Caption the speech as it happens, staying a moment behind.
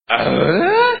Keep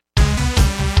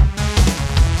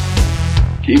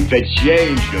the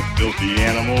change, you filthy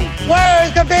animal.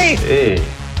 Where's the beef? Hey,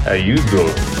 how you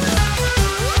doing?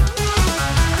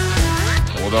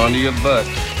 Hold on to your butt.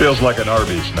 Feels like an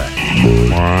Arby's snack.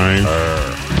 Mine.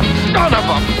 Son of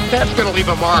a... That's gonna leave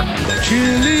a mark.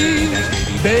 Chili,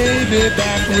 baby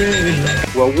back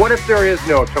red. Well, what if there is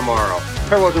no tomorrow?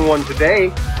 There wasn't one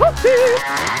today.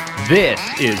 This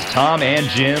is Tom and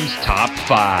Jim's Top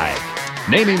 5.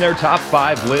 Naming their top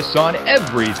 5 lists on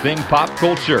everything pop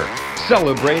culture.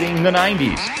 Celebrating the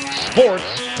 90s,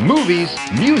 sports, movies,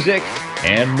 music,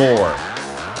 and more.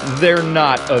 They're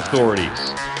not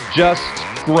authorities, just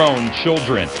grown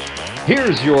children.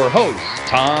 Here's your hosts,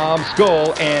 Tom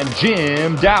Skull and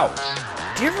Jim Doubt.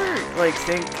 Do you ever,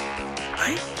 think,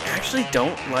 I actually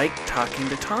don't like talking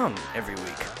to Tom every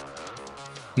week?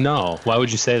 No. Why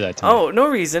would you say that to me? Oh, no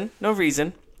reason. No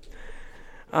reason.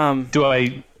 Do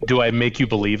I make you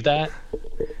believe that?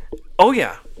 Oh,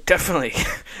 yeah. Definitely.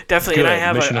 Definitely. Good. And I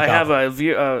have Mission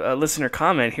a listener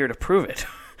comment here to prove it.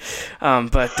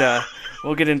 But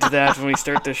we'll get into that when we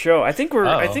start the show. I think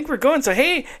we're going. So,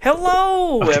 hey,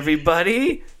 hello,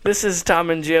 everybody. This is Tom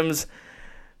and Jim's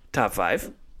Top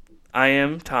 5. I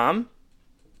am Tom.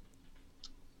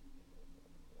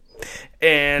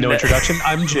 And no introduction.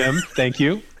 I'm Jim. Thank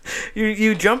you.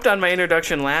 You jumped on my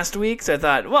introduction last week, so I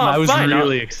thought, well, I was fine,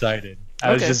 really excited.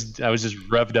 I was just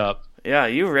revved up. Yeah,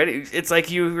 you were ready. It's like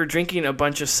you were drinking a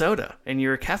bunch of soda and you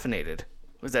were caffeinated.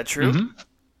 Was that true? Mm-hmm.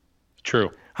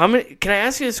 True. How many? Can I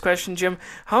ask you this question, Jim?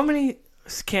 How many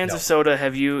cans of soda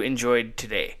have you enjoyed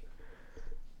today?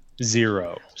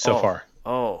 0 so far.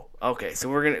 Oh, okay.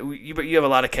 So but you have a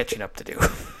lot of catching up to do.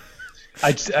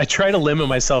 I try to limit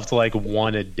myself to like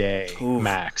 1 a day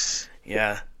max.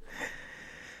 Yeah.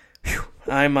 Whew.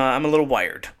 I'm a little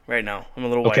wired right now.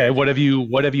 Okay. What have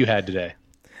you had today?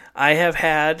 I have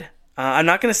had. I'm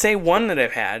not going to say one that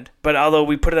I've had, but although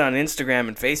we put it on Instagram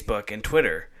and Facebook and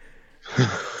Twitter,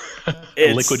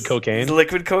 liquid cocaine.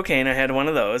 Liquid cocaine. I had one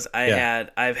of those.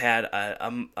 I've had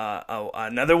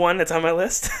another one that's on my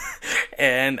list,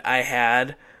 and I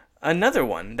had another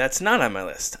one that's not on my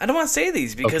list. I don't want to say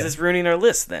these because it's ruining our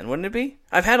list. Then wouldn't it be?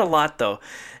 I've had a lot though,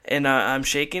 and I'm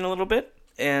shaking a little bit,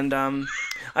 and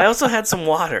I also had some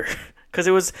water because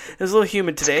it was a little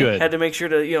humid today. Had to make sure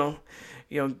to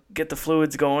get the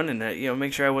fluids going and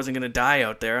make sure I wasn't going to die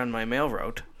out there on my mail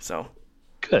route. So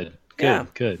good. Yeah.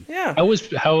 Let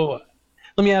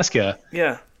me ask you.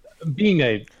 Yeah. Being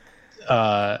a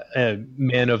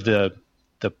man of the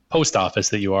post office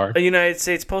that you are, a United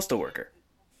States postal worker.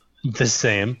 The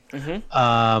same.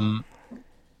 Mm-hmm.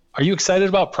 Are you excited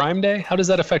about Prime Day? How does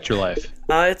that affect your life?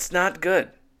 It's not good.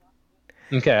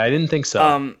 Okay, I didn't think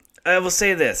so. I will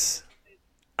say this.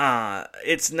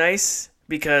 It's nice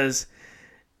because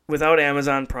without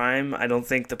Amazon Prime, I don't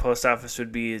think the post office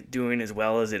would be doing as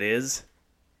well as it is.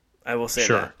 I will say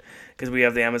that. Because we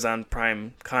have the Amazon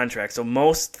Prime contract. So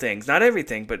most things, not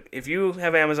everything, but if you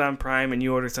have Amazon Prime and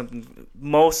you order something,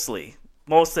 most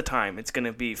of the time, it's going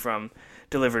to be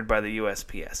delivered by the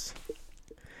USPS.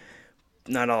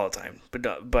 Not all the time.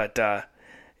 But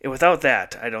without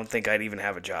that, I don't think I'd even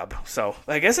have a job. So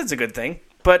I guess it's a good thing.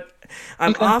 But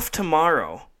I'm off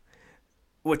tomorrow.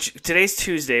 Which today's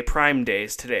Tuesday, Prime Day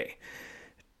is today.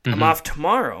 Mm-hmm. I'm off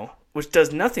tomorrow, which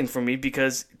does nothing for me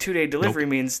because 2-day delivery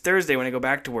means Thursday when I go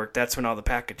back to work, that's when all the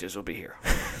packages will be here.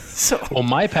 Well,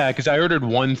 my package, I ordered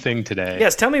one thing today.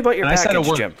 Yes, tell me about your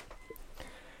package, Jim.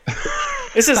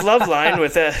 This is Love Line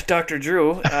with Dr.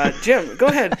 Drew. Jim, go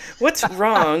ahead. What's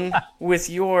wrong with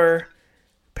your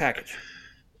package?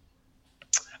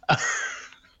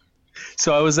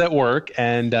 So I was at work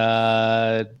and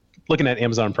looking at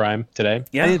Amazon Prime today.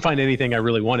 Yeah. I didn't find anything I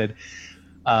really wanted.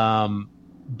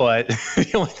 But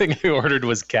the only thing I ordered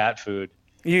was cat food.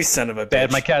 You son of a bitch. They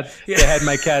had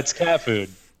my cat's cat food.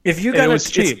 If you got it's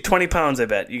cheap. It's 20 pounds, I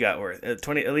bet you got worth at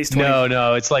least 20.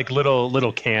 No, it's like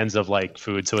little cans of like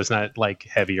food, so it's not like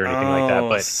heavy or anything like that.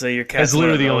 But so your cat's that's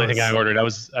literally the only thing I ordered. I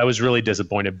was really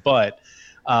disappointed, but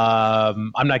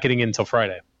I'm not getting it until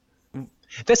Friday.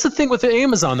 That's the thing with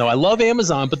Amazon, though. I love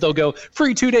Amazon, but they'll go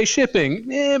free 2-day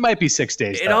shipping. It might be 6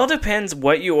 days. It all depends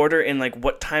what you order and like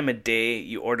what time of day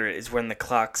you order it is when the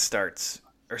clock starts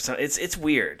or something. It's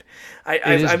weird.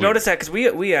 I've noticed that because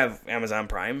we have Amazon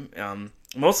Prime.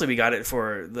 Mostly we got it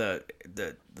for the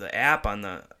app on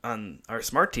our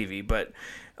smart TV, but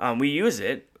we use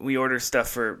it. We order stuff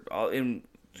for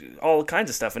all kinds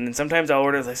of stuff, and then sometimes I'll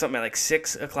order like something at like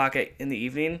 6 o'clock in the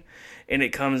evening, and it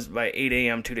comes by 8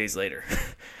 a.m. 2 days later.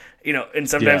 And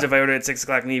sometimes if I order at 6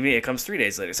 o'clock in the evening, it comes 3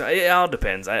 days later. So it all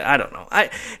depends. I don't know.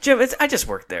 Jim, I just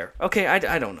work there. Okay,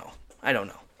 I don't know.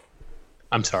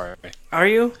 I'm sorry. Are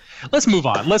you? Let's move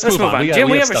on. Let's move on. Jim,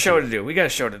 we have a show to do. We got a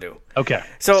show to do. Okay.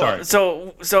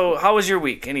 So how was your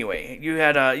week anyway? You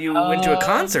had went to a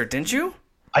concert, didn't you?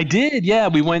 I did. Yeah,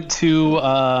 we went to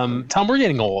Tom. We're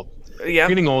getting old. Yeah, we're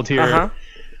getting old here.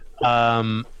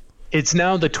 Uh-huh. It's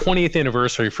now the 20th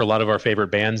anniversary for a lot of our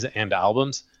favorite bands and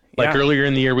albums. Like earlier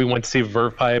in the year, we went to see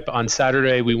Verve Pipe. On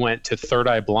Saturday, we went to Third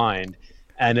Eye Blind,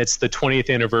 and it's the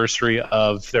 20th anniversary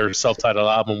of their self-titled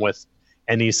album with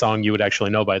any song you would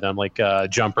actually know by them, like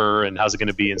Jumper and How's It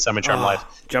Gonna Be and Semi-Charmed Life.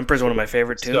 Jumper is one of my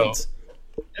favorite tunes.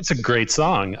 So, it's a great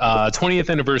song. 20th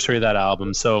anniversary of that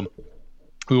album. So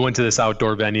we went to this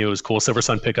outdoor venue. It was cool. Silver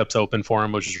Sun Pickups open for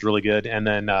them, which was really good. And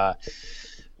then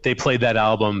they played that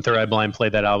album. Third Eye Blind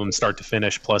played that album start to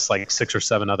finish, plus like 6 or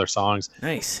 7 other songs.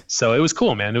 Nice. So it was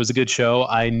cool, man. It was a good show.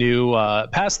 I knew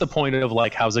past the point of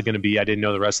like, how's it going to be? I didn't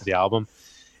know the rest of the album.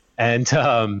 And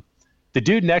the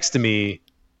dude next to me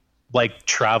like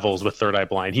travels with Third Eye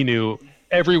Blind. He knew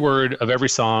every word of every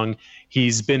song.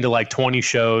 He's been to like 20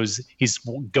 shows. He's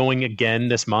going again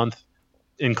this month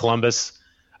in Columbus.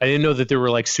 I didn't know that there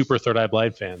were like super Third Eye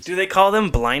Blind fans. Do they call them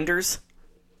blinders?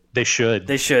 They should.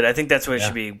 They should. I think that's what it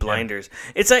should be. Blinders.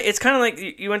 Yeah. It's kind of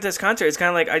like you went to this concert. It's kind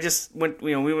of like I just went.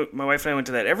 My wife and I went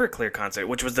to that Everclear concert,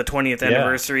 which was the 20th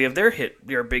anniversary of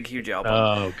their big huge album.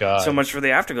 Oh God! So much for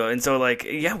the Afterglow. And so like,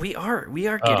 yeah, we are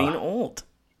getting old.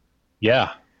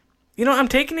 Yeah. I'm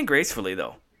taking it gracefully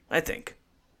though. I think.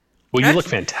 Well, you look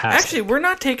fantastic. Actually, we're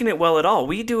not taking it well at all.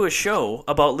 We do a show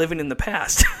about living in the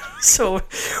past, so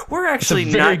we're actually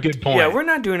That's a very good point. Yeah, we're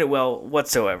not doing it well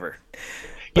whatsoever.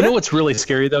 You know what's really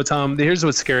scary though, Tom? Here's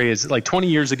what's scary is like 20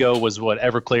 years ago was what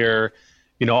Everclear,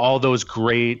 all those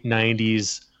great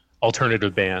 90s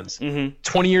alternative bands. Mm-hmm.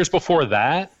 20 years before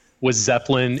that was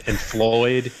Zeppelin and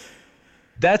Floyd.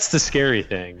 That's the scary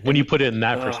thing when you put it in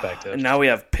that perspective. And now we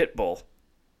have Pitbull.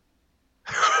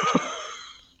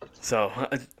 So,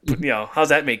 how's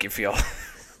that make you feel?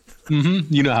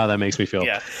 Mm-hmm. You know how that makes me feel.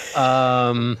 Yeah.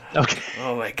 Okay.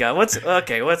 Oh my God. What's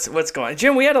going on?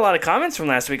 Jim, we had a lot of comments from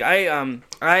last week. A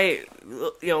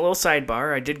little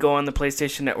sidebar. I did go on the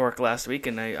PlayStation Network last week,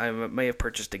 and I may have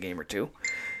purchased a game or two.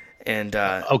 And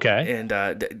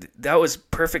that was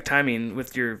perfect timing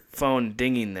with your phone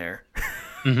dinging there.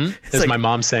 Mm-hmm. It's like, my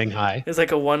mom saying hi. It's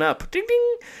like a 1-up. Ding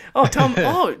ding. Oh,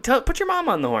 put your mom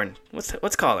on the horn.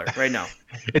 Let's call her right now.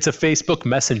 It's a Facebook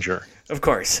Messenger. Of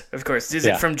course. Is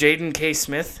it from Jaden K.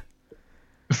 Smith?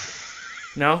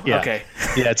 No? Yeah. Okay.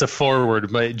 Yeah, it's a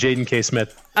forward. But Jaden K.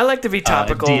 Smith. I like to be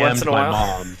topical once in a while.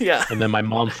 My mom. Yeah. And then my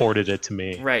mom forwarded it to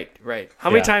me. Right. How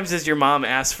many times does your mom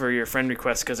ask for your friend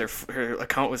request because her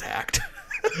account was hacked?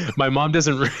 My mom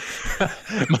doesn't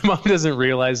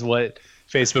realize what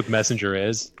Facebook Messenger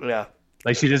is. Yeah.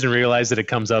 Like she doesn't realize that it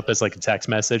comes up as like a text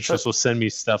message. So she'll send me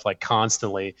stuff like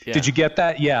constantly. Yeah. Did you get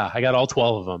that? Yeah, I got all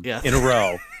 12 of them in a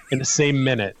row in the same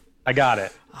minute. I got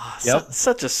it. Oh, yep.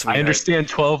 Such a sweetheart. I understand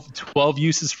 12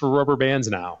 uses for rubber bands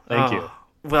now. Thank you.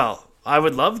 Well, I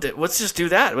would love to. Let's just do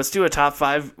that. Let's do a top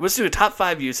 5. Let's do a top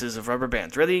 5 uses of rubber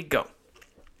bands. Ready? Go.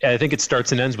 Yeah, I think it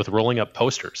starts and ends with rolling up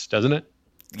posters, doesn't it?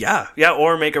 Yeah,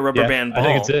 or make a rubber band ball. I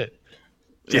think it's it.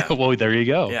 Yeah, well, there you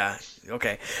go. Yeah,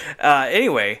 okay.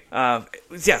 Anyway,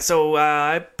 so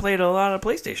I played a lot of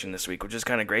PlayStation this week, which is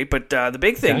kind of great. But the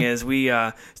big thing is we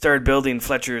started building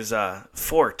Fletcher's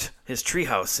fort, his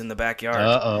treehouse in the backyard.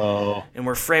 Uh-oh. And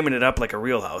we're framing it up like a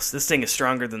real house. This thing is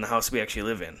stronger than the house we actually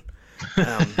live in.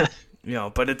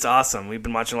 But it's awesome. We've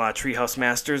been watching a lot of Treehouse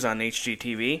Masters on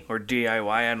HGTV or DIY.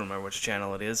 I don't remember which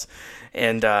channel it is,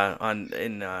 and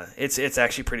it's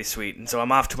actually pretty sweet. And so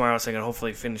I'm off tomorrow, so I can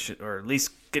hopefully finish it, or at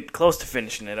least get close to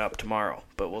finishing it up tomorrow.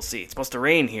 But we'll see. It's supposed to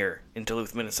rain here in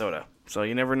Duluth, Minnesota, so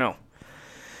you never know.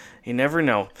 You never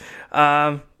know.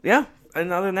 And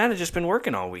other than that, I've just been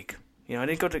working all week. I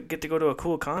didn't get to go to a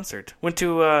cool concert. Went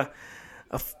to a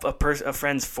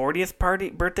friend's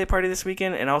 40th birthday party this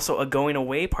weekend, and also a going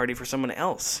away party for someone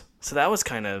else. So that was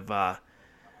kind of I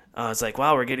was like,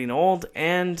 wow, we're getting old,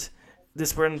 and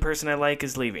this one person I like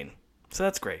is leaving. So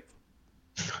that's great.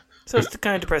 So it's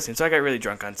kind of depressing. So I got really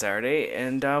drunk on Saturday,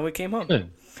 and we came home. Good.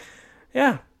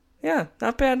 Yeah,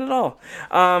 not bad at all.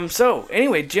 So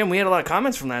anyway, Jim, we had a lot of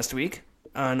comments from last week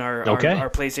on our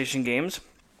PlayStation games.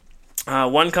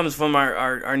 One comes from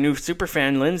our new super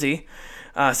fan, Lindsay.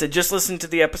 Said, just listen to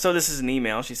the episode. This is an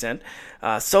email she sent.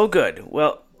 So good.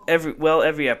 Well,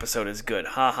 every episode is good.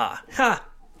 Ha ha. Ha.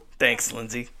 Thanks,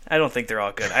 Lindsay. I don't think they're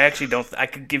all good. I actually don't. I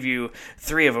could give you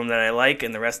 3 of them that I like,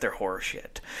 and the rest they're horror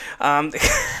shit.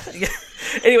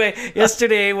 Anyway,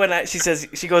 yesterday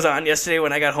she goes on, yesterday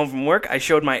when I got home from work, I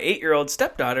showed my 8-year-old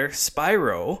stepdaughter,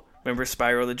 Spyro. Remember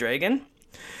Spyro the Dragon?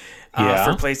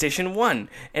 for PlayStation 1,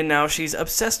 and now she's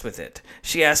obsessed with it.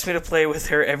 She asks me to play with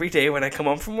her every day when I come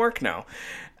home from work now.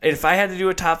 If I had to do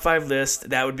a top 5 list,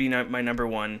 that would be my number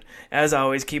 1. As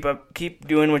always, keep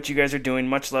doing what you guys are doing.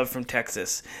 Much love from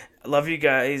Texas. Love you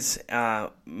guys.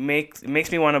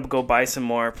 Makes me want to go buy some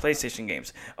more PlayStation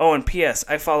games. Oh, and P.S.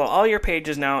 I follow all your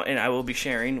pages now, and I will be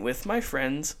sharing with my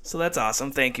friends. So that's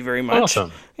awesome. Thank you very much.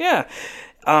 Awesome. Yeah.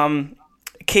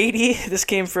 Katie, this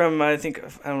came from, I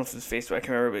don't know if it's Facebook, I can't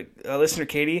remember, but listener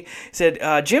Katie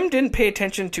said, Jim didn't pay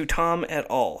attention to Tom at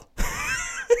all.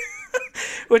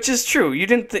 Which is true. You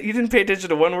didn't pay attention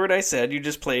to one word I said. You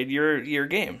just played your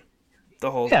game.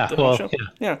 The whole show.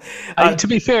 Yeah. To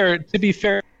be fair,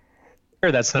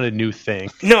 that's not a new thing.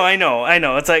 No, I know.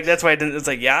 It's like, that's why it's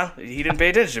like, yeah, he didn't pay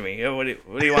attention to me. What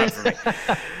do you want from me?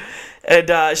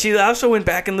 And she also went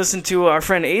back and listened to our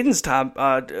friend Aiden's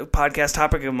podcast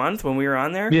topic of the month when we were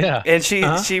on there. Yeah. And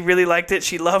she really liked it.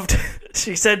 She loved.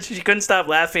 She said she couldn't stop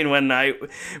laughing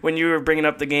when you were bringing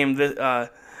up the game.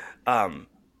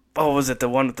 What was it? The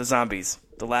one with the zombies,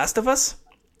 The Last of Us.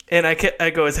 And I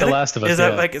go, is that The Last of Us?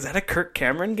 Is that a Kirk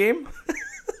Cameron game?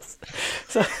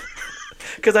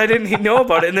 Because I didn't know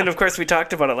about it, and then of course we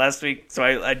talked about it last week, so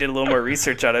I did a little more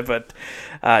research on it. But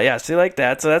she liked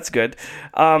that, so that's good.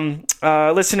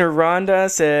 Listener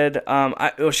Rhonda said,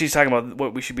 she's talking about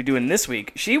what we should be doing this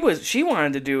week. She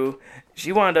wanted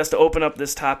us to open up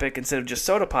this topic instead of just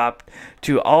soda pop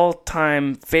to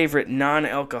all-time favorite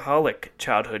non-alcoholic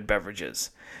childhood beverages.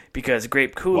 Because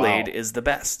grape Kool-Aid is the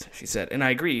best, she said, and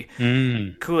I agree.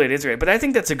 Kool-Aid is great, but I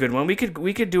think that's a good one. We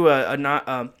could do a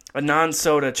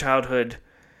non-soda childhood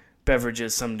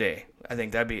beverages someday. I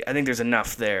think there's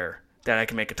enough there that I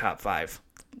can make a top 5.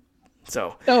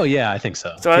 So. Oh yeah, I think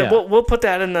so. So yeah. We'll put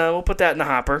that in the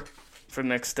hopper for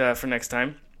next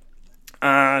time.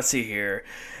 Let's see here.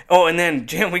 Oh, and then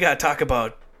Jim, we got to talk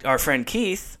about our friend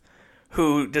Keith,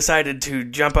 who decided to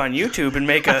jump on YouTube and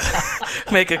make a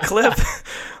clip.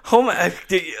 Oh my!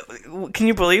 Can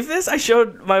you believe this? I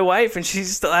showed my wife, and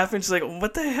she's laughing. She's like,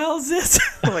 "What the hell is this?"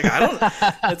 I'm like, "I don't."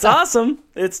 It's awesome.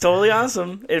 It's totally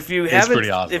awesome. If you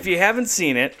haven't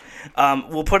seen it,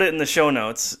 we'll put it in the show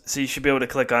notes, so you should be able to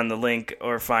click on the link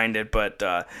or find it. But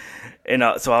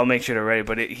so I'll make sure to write it.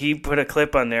 But he put a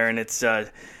clip on there, and it's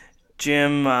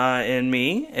Jim and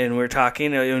me, and we were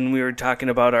talking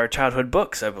about our childhood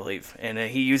books, I believe. And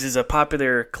he uses a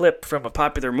popular clip from a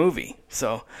popular movie,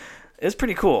 so it's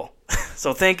pretty cool.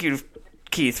 So thank you,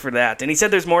 Keith, for that. And he said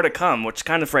there's more to come, which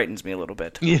kind of frightens me a little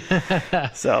bit.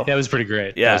 Yeah. So that was pretty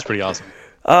great. Yeah, that was pretty awesome.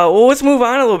 Well, let's move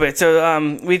on a little bit.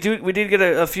 So we did get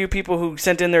a few people who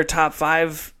sent in their top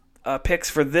 5 picks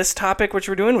for this topic, which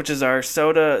we're doing, which is our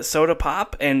soda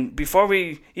pop. And before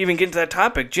we even get into that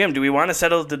topic, Jim, do we want to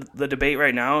settle the debate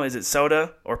right now? Is it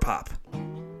soda or pop?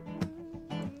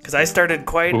 Because I started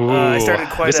quite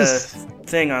a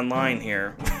thing online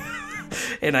here,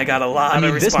 and I got a lot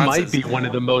of responses. This might be one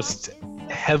of the most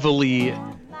heavily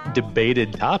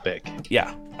debated topic.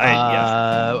 Yeah.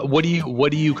 What do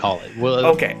you call it? Well,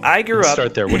 okay, I grew up.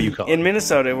 Start there. What do you call it? In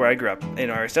Minnesota, where I grew up,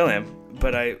 and I still am.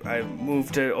 But I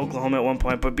moved to Oklahoma at one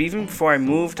point. But even before I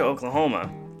moved to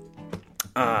Oklahoma,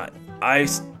 I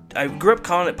grew up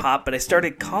calling it pop, but I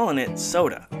started calling it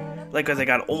soda, like as I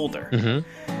got older.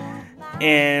 Mm-hmm.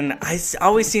 And I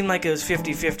always seemed like it was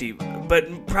 50-50,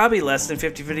 but probably less than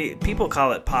 50-50. People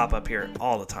call it pop up here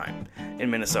all the time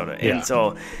in Minnesota. Yeah. And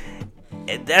so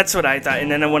that's what I thought. And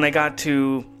then when I got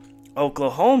to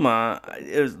Oklahoma,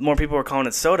 more people were calling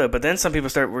it soda, but then some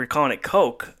people were calling it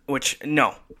Coke, which,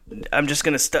 no. I'm just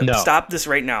going to stop this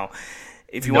right now.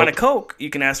 If you want a Coke, you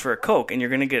can ask for a Coke, and you're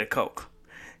going to get a Coke.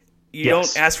 You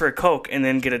don't ask for a Coke and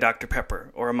then get a Dr.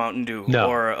 Pepper or a Mountain Dew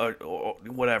or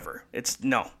whatever.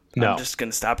 I'm just going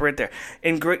to stop right there.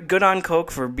 And good on Coke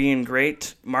for being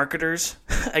great marketers,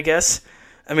 I guess.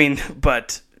 I mean,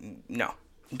 but no.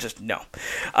 Just no.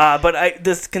 But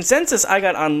the consensus I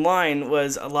got online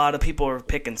was a lot of people were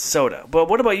picking soda. But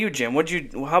what about you, Jim? Would you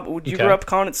grow up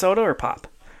calling it soda or pop?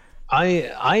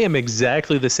 I am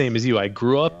exactly the same as you. I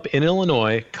grew up in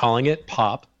Illinois calling it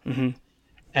pop. Mm-hmm.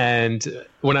 And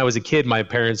when I was a kid, my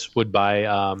parents would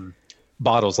buy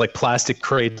bottles, like plastic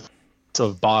crates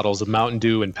of bottles of Mountain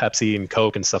Dew and Pepsi and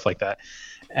Coke and stuff like that.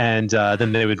 And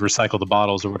then they would recycle the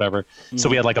bottles or whatever. Mm-hmm. So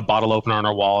we had like a bottle opener on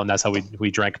our wall, and that's how we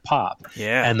drank pop.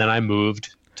 Yeah. And then I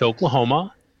moved to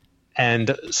Oklahoma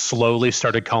and slowly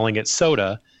started calling it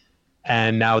soda.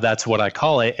 And now that's what I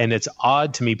call it. And it's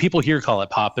odd to me. People here call it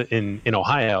pop in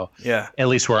Ohio. Yeah. At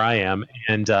least where I am.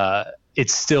 And it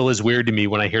still is weird to me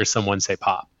when I hear someone say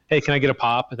pop. Hey, can I get a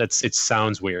pop? It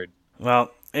sounds weird.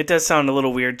 Well, it does sound a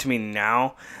little weird to me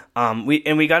now.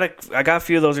 I got a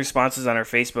few of those responses on our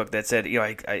Facebook that said,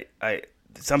 I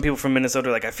some people from Minnesota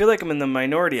are like, I feel like I'm in the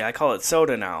minority. I call it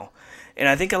soda now. And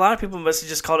I think a lot of people must have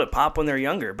just called it pop when they're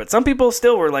younger. But some people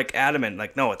still were like adamant,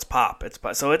 like, no, it's pop. It's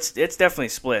pop. So it's definitely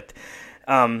split.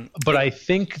 But I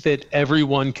think that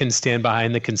everyone can stand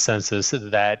behind the consensus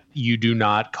that you do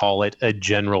not call it a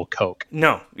General Coke.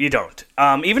 No, you don't.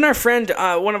 Even our friend,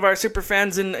 one of our super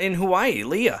fans in Hawaii,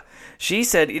 Leah, she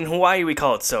said in Hawaii we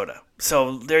call it soda.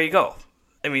 So there you go.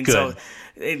 I mean,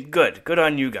 good. Good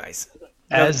on you guys.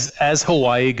 As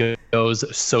Hawaii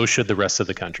goes, so should the rest of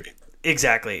the country.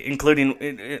 Exactly, including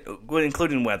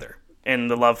weather and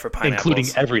the love for pineapples.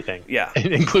 Including everything. Yeah.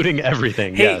 Including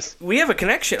everything, hey, yes. We have a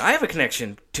connection. I have a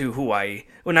connection to Hawaii.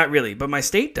 Well, not really, but my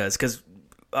state does, because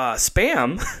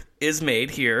Spam is made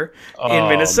here in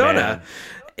Minnesota.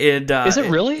 Man. Is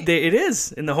it really? It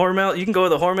is. In the Hormel, you can go to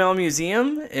the Hormel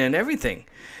Museum and everything.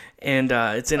 And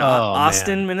it's in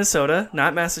Austin, Minnesota,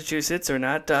 not Massachusetts or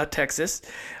not Texas.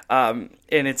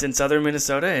 And it's in southern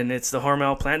Minnesota, and it's the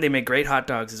Hormel plant. They make great hot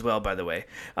dogs as well, by the way.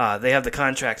 They have the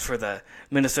contract for the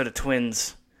Minnesota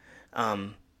Twins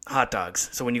hot dogs.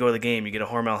 So when you go to the game, you get a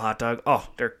Hormel hot dog. Oh,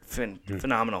 they're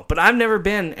phenomenal. But I've never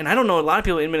been, and I don't know a lot of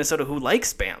people in Minnesota who like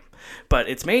Spam. But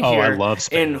it's made here. I love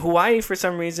Spam. In Hawaii, for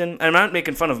some reason, I'm not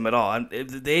making fun of them at all.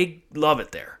 They love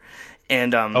it there.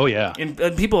 And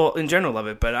and people in general love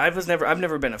it, but I've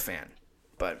never been a fan.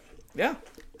 But yeah,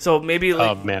 so maybe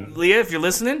Leah, if you're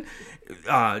listening,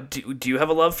 do you have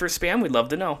a love for Spam? We'd love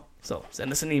to know. So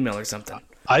send us an email or something.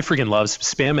 I freaking love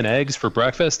Spam and eggs for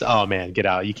breakfast. Oh man, get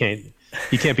out! You can't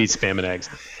beat Spam and eggs.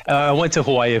 I went to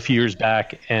Hawaii a few years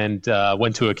back and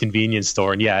went to a convenience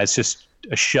store, and it's just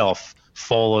a shelf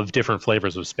full of different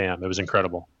flavors of Spam. It was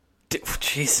incredible.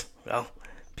 Jeez, well.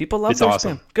 People love it's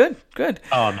awesome. Spam. Good.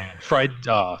 Oh man, fried.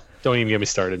 Don't even get me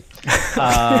started.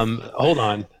 Hold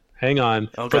on, hang on.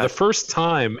 Oh, for the first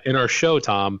time in our show,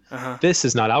 Tom, this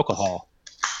is not alcohol.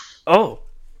 Oh,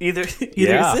 either is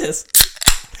this.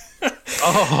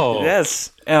 Oh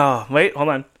yes. Oh wait, hold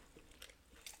on.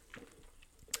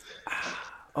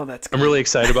 Oh, that's good. I'm really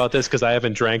excited about this because I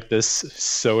haven't drank this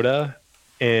soda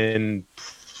in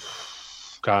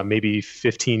maybe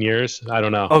 15 years. I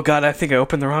don't know. Oh God, I think I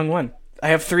opened the wrong one. I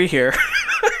have 3 here,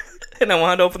 and I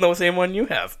wanted to open the same one you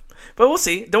have. But we'll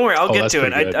see. Don't worry, I'll get to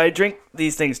it. I drink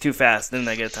these things too fast, and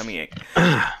then I get a tummy ache.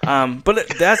 But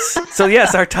that's so.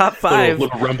 Yes, our top 5.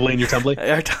 Little rumbling in your tumbly.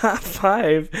 Our top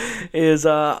 5 is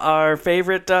our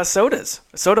favorite sodas,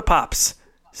 soda pops,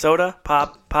 soda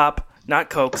pop,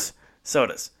 not Cokes,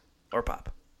 sodas or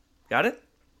pop. Got it?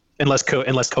 Unless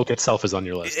Coke itself is on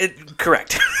your list.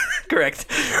 Correct. Correct.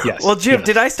 Yes. Well, Jim,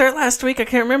 did I start last week? I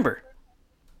can't remember.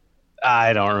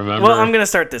 I don't remember. Well, I'm going to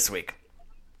start this week.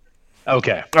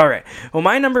 Okay. All right. Well,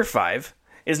 my number 5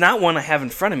 is not one I have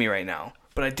in front of me right now,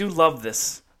 but I do love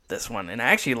this one, and I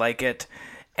actually like it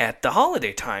at the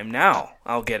holiday time now.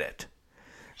 I'll get it.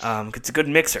 It's a good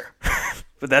mixer,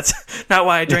 but that's not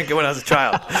why I drank it when I was a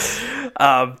child.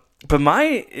 But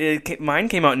mine came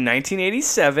out in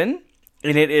 1987,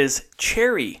 and it is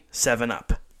Cherry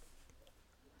 7-Up.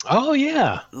 Oh,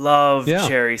 yeah. Love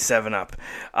Cherry 7-Up.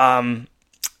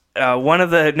 One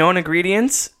of the known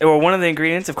ingredients, or one of the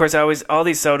ingredients, of course, all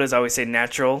these sodas always say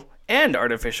natural and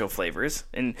artificial flavors,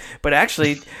 but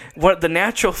actually, what the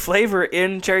natural flavor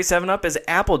in Cherry 7-Up is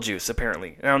apple juice.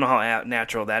 Apparently, I don't know how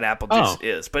natural that apple juice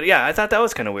is, but yeah, I thought that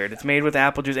was kind of weird. It's made with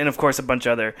apple juice, and of course, a bunch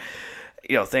of other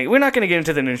things. We're not going to get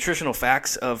into the nutritional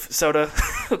facts of soda,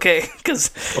 okay?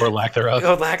 Or lack thereof.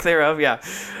 Or lack thereof, yeah.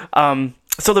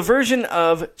 So the version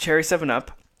of Cherry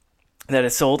 7-Up that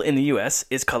is sold in the U.S.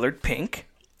 is colored pink.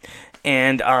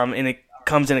 And it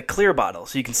comes in a clear bottle,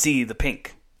 so you can see the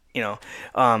pink,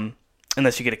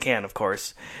 unless you get a can, of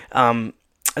course. The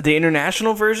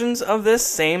international versions of this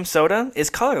same soda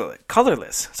is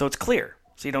colorless, so it's clear,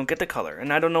 so you don't get the color.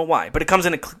 And I don't know why, but it comes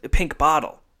in a pink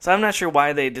bottle, so I'm not sure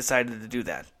why they decided to do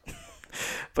that.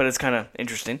 But it's kind of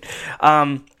interesting.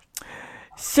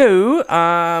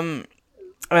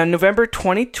 November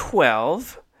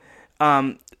 2012.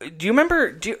 Do you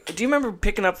remember? Do you remember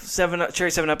picking up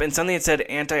Cherry 7-Up and something that said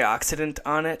antioxidant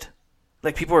on it?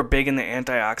 Like people were big in the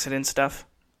antioxidant stuff.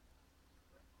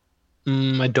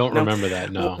 I don't remember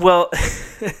that. No. Well,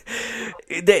 I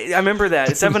remember that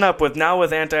 7-Up with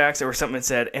antioxidant or something it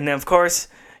said, and then of course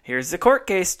here's the court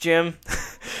case, Jim.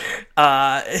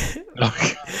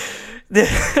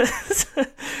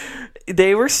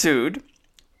 They were sued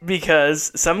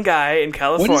because some guy in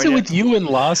California. What is it with you and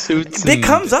lawsuits? It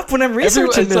comes up when I'm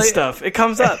researching this stuff. It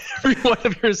comes up. Every one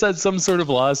of yours had some sort of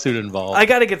lawsuit involved. I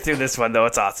got to get through this one, though.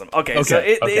 It's awesome.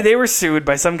 Okay. They were sued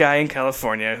by some guy in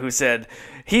California who said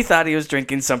he thought he was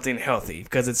drinking something healthy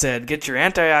because it said, get your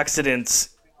antioxidants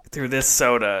through this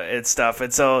soda and stuff.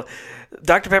 And so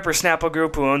Dr. Pepper Snapple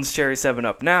Group, who owns Cherry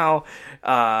 7-Up now,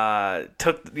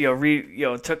 took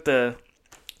the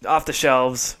off the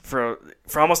shelves for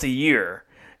almost a year.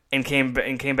 And came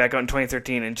back out in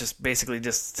 2013 and just basically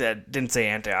just didn't say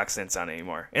antioxidants on it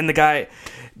anymore. And the guy,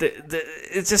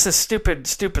 it's just a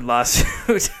stupid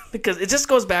lawsuit because it just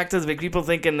goes back to the people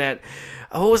thinking that,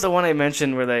 what was the one I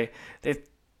mentioned where they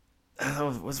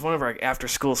it was one of our after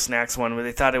school snacks one where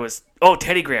they thought it was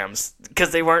Teddy Grahams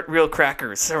because they weren't real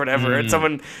crackers or whatever. And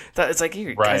someone thought it's like,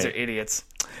 you guys are idiots.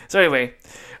 So anyway,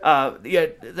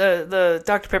 the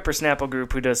Dr. Pepper Snapple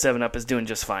Group who does 7-Up is doing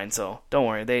just fine. So don't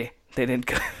worry, they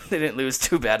didn't lose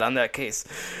too bad on that case.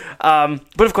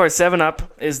 But of course,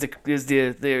 7-Up is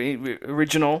the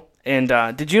original. And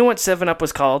did you know what 7-Up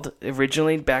was called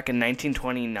originally back in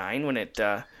 1929 when it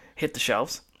hit the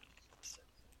shelves?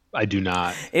 I do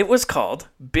not. It was called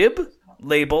Bib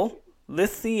Label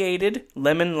Lithiated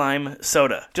Lemon Lime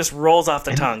Soda. Just rolls off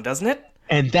the tongue, doesn't it?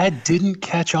 And that didn't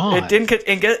catch on. It didn't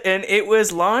and it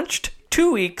was launched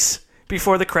 2 weeks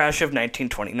before the crash of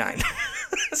 1929.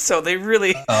 So they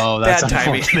really that's bad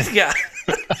timing. Yeah.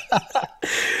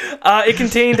 It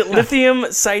contained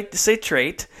lithium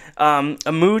citrate,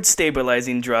 a mood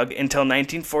stabilizing drug, until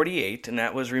 1948, and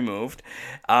that was removed.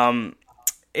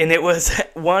 And it was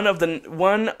one of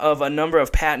a number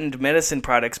of patented medicine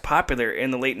products popular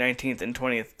in the late 19th and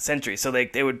 20th century. So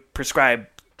they would prescribe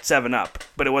 7-Up,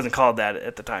 but it wasn't called that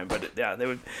at the time. But they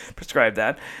would prescribe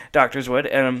that. Doctors would.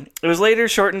 It was later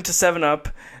shortened to 7-Up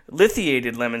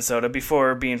Lithiated Lemon Soda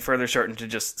before being further shortened to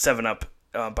just 7-Up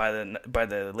by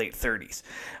the late 30s.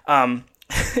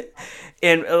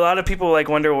 And a lot of people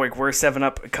wonder where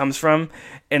 7-Up comes from,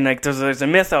 and there's a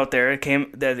myth out there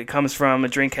that it comes from a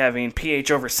drink having pH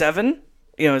over 7.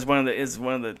 Is one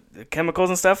of the chemicals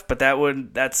and stuff, but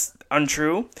that's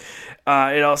untrue.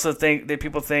 It also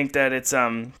people think that it's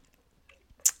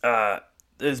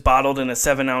is bottled in a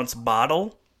 7-ounce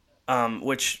bottle,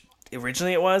 which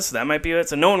originally it was. So that might be it.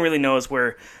 So no one really knows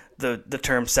where the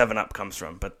term 7-Up comes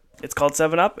from, but it's called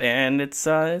 7-Up, and it's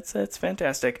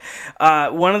fantastic.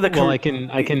 One of the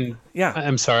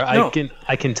I'm sorry. No.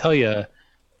 I can tell you.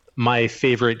 My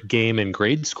favorite game in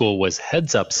grade school was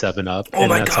Heads Up 7-Up,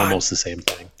 and that's almost the same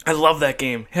thing. I love that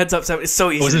game. Heads Up 7. It's so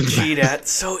easy to cheat at.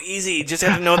 So easy. Just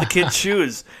have to know the kid's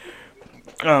shoes.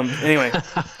 Anyway.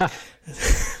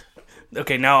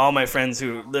 Okay, now all my friends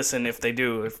who listen, if they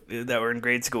do, that were in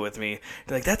grade school with me,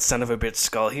 they're like, that son of a bitch,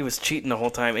 Skull. He was cheating the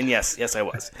whole time. And yes, I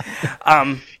was.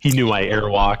 He knew my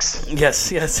airwalks.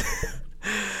 Yes.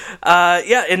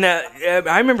 And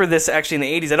I remember this actually in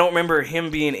the 80s. I don't remember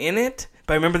him being in it.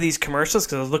 But I remember these commercials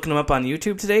because I was looking them up on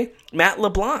YouTube today. Matt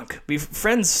LeBlanc,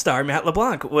 Friends star Matt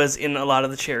LeBlanc, was in a lot of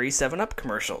the Cherry 7-Up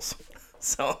commercials.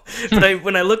 So, but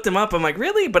when I looked him up, I'm like,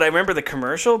 really? But I remember the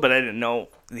commercial, but I didn't know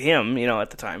him,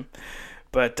 at the time.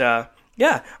 But I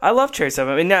love Cherry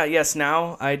 7-Up. And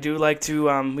now I do like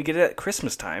to. We get it at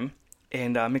Christmas time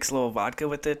and mix a little vodka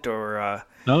with it, or.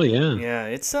 Yeah,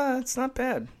 it's not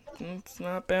bad. It's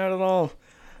not bad at all.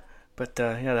 But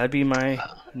that'd be my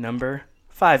number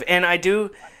 5. And I do,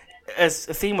 as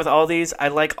a theme with all these, I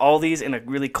like all these in a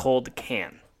really cold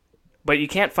can. But you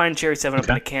can't find Cherry 7-Up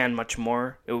in a can much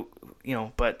more,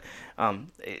 but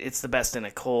it's the best in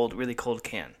a really cold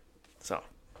can. So,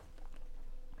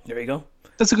 there you go.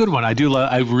 That's a good one. I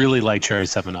really like Cherry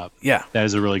 7-Up. Yeah. That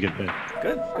is a really good pick.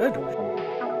 Good.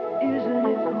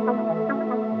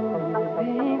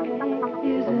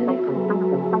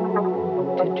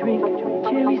 Drink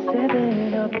Cherry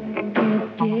 7-Up,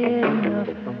 can't get enough.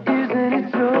 Isn't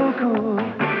it so cool?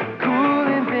 Cool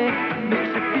and big,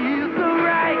 makes you feel so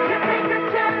right. You take the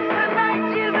chance tonight,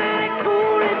 isn't it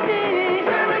cool and big?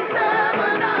 Cherry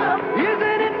 7-Up,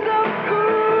 isn't it so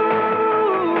cool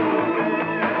and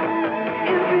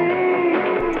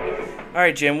big? All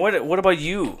right, Jim. What about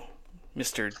you,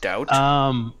 Mr. Doubt?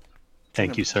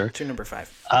 Thank you, sir. What's your number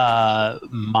 5?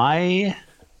 My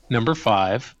number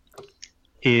 5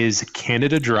 is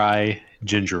Canada Dry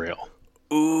Ginger Ale.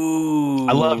 Ooh.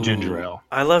 I love ginger ale.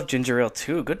 I love ginger ale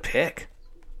too. Good pick.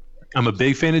 I'm a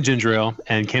big fan of ginger ale,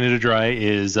 and Canada Dry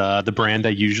is the brand I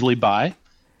usually buy.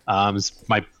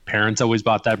 My parents always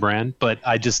bought that brand, but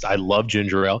I love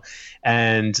ginger ale.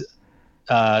 And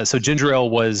so ginger ale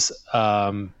was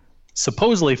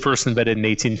supposedly first invented in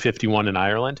 1851 in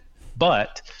Ireland,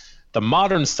 but the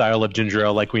modern style of ginger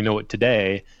ale, like we know it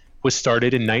today, was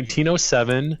started in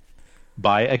 1907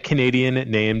 by a Canadian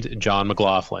named John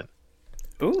McLaughlin.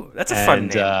 Ooh, that's a fun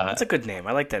name. That's a good name.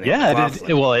 I like that name. Yeah,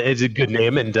 it's a good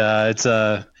name, and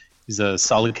he's a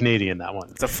solid Canadian, that one.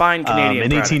 It's a fine Canadian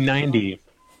In product. 1890,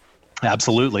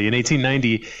 absolutely. In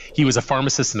 1890, he was a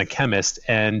pharmacist and a chemist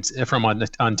and from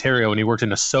Ontario, and he worked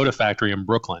in a soda factory in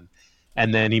Brooklyn.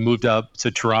 And then he moved up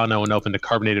to Toronto and opened a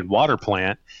carbonated water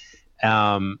plant,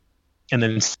 and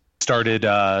then started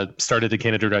the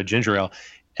Canada Dry Ginger Ale.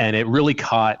 And it really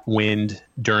caught wind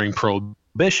during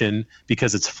Prohibition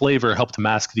because its flavor helped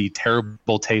mask the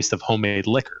terrible taste of homemade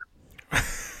liquor.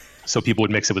 So people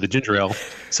would mix it with a ginger ale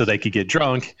so they could get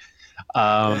drunk.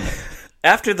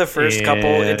 After the first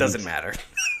couple, it doesn't matter.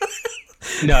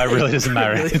 No, it really doesn't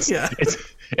matter. Really,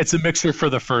 It's a mixer for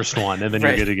the first one, and then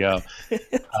you're good to go.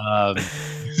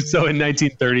 So in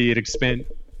 1930, it expanded.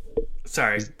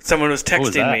 Sorry, someone was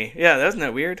texting me. Yeah, wasn't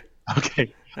that weird?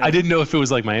 Okay. I didn't know if it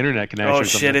was like my internet connection. Oh,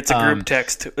 shit, it's a group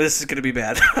text. This is going to be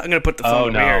bad. I'm going to put the phone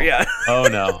over no. here. Yeah. Oh,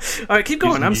 no. All right, keep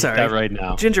going. I'm sorry. That right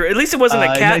now. Ginger. At least it wasn't a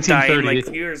cat dying 1930.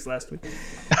 like yours last week.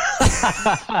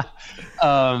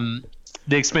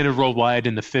 They expanded worldwide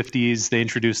in the 50s. They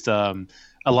introduced a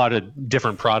lot of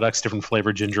different products, different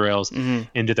flavored ginger ales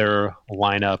into their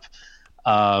lineup.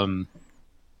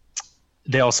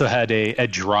 They also had a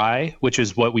dry, which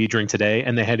is what we drink today,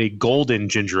 and they had a golden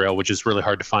ginger ale, which is really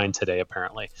hard to find today,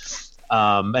 apparently.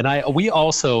 We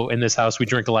also in this house we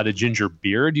drink a lot of ginger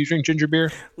beer. Do you drink ginger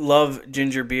beer? Love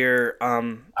ginger beer. I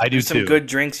do there's too. Some good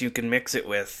drinks you can mix it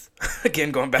with. Again,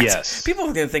 going back. Yes. People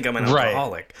are gonna think I'm an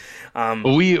alcoholic.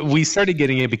 We started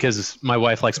getting it because my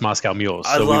wife likes Moscow Mules,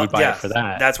 so we would buy it for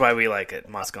that. That's why we like it,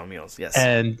 Moscow Mules. Yes.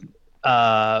 And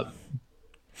but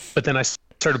then I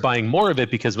started buying more of it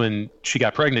because when she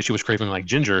got pregnant, she was craving like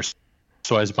ginger.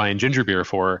 So I was buying ginger beer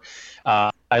for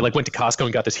her. I went to Costco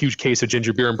and got this huge case of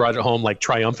ginger beer and brought it home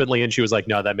triumphantly. And she was like,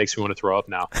 no, that makes me want to throw up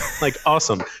now.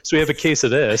 Awesome. So we have a case of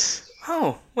this.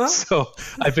 Oh, well. So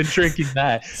I've been drinking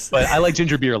that. But I like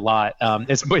ginger beer a lot.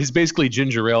 It's basically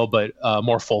ginger ale, but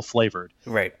more full flavored.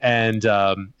 Right. And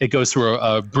it goes through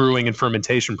a brewing and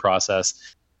fermentation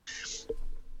process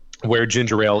where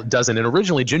ginger ale doesn't. And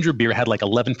originally ginger beer had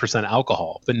 11%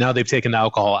 alcohol, but now they've taken the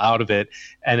alcohol out of it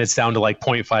and it's down to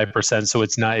 0.5%. So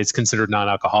it's considered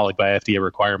non-alcoholic by FDA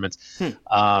requirements.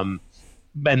 And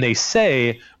they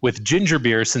say with ginger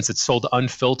beer, since it's sold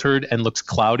unfiltered and looks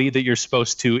cloudy, that you're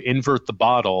supposed to invert the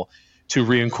bottle to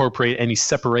reincorporate any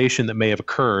separation that may have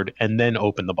occurred and then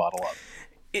open the bottle up.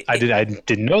 I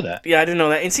didn't know that. Yeah, I didn't know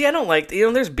that. And see, I don't like,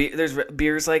 there's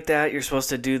beers like that. You're supposed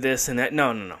to do this and that.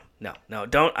 No.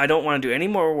 I don't want to do any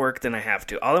more work than I have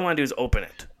to. All I want to do is open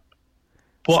it.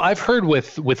 Well, I've heard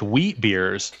with wheat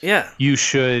beers, you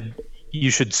should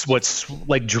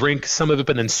drink some of it,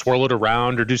 but then swirl it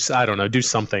around, or do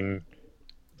something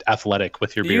athletic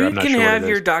with your beer. I'm not sure. You can have what it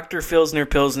your is. Dr. Philsner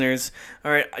Pilsners.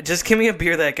 All right, just give me a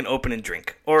beer that I can open and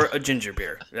drink, or a ginger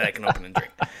beer that I can open and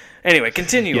drink. Anyway,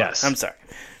 continue. Yes. I'm sorry.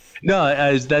 No,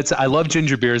 I love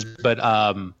ginger beers, but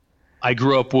I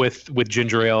grew up with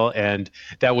ginger ale, and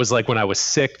that was when I was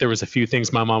sick. There was a few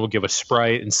things my mom would give us: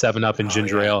 Sprite and 7-Up and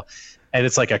ginger ale, and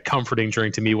it's like a comforting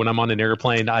drink to me. When I'm on an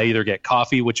airplane, I either get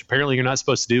coffee, which apparently you're not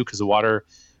supposed to do because the water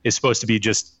is supposed to be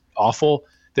just awful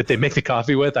that they make the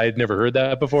coffee with. I had never heard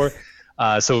that before.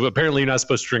 So apparently you're not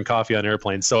supposed to drink coffee on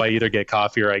airplanes. So I either get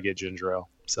coffee or I get ginger ale.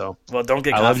 So don't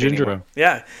get coffee. I love ginger anymore. ale.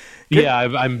 Yeah. Good. Yeah,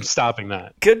 I'm stopping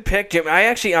that. Good pick, Jim. I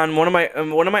actually, on one of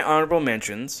my honorable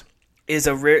mentions is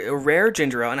a rare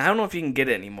ginger ale, and I don't know if you can get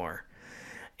it anymore.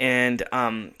 And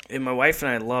my wife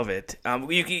and I love it.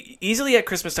 You can easily at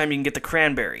Christmas time you can get the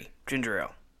cranberry ginger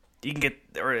ale. You can get,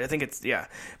 or I think it's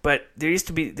But they used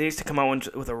to come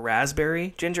out with a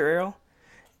raspberry ginger ale,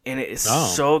 and it is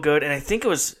so good. And I think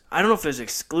I don't know if it was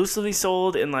exclusively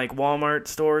sold in Walmart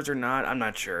stores or not. I'm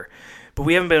not sure, but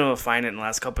we haven't been able to find it in the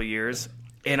last couple of years.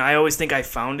 And I always think I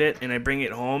found it, and I bring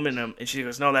it home, and she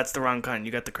goes, "No, that's the wrong kind.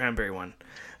 You got the cranberry one."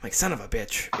 I'm like, "Son of a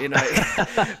bitch,"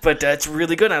 but that's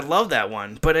really good. I love that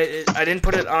one, but I didn't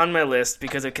put it on my list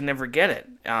because I can never get it.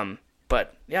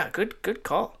 But yeah, good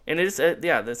call. And it is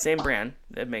the same brand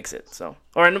that makes it. So,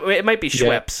 or it might be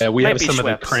Schweppes. Yeah, we have some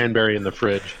Schweppes. of the cranberry in the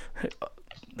fridge.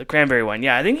 The cranberry one,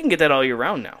 yeah, I think you can get that all year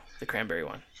round now. The cranberry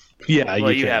one. Yeah,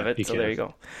 you have it. So there you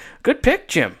go. Good pick,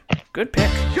 Jim. Good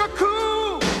pick. You're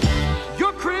cool.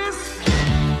 You're crisp.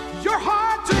 You're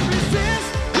hard to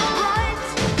resist. You're bright.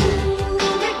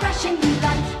 Ooh, refreshingly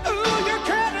light. Ooh, you're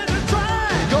Canada Dry.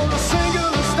 You're a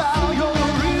singular style. You're a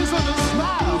reason to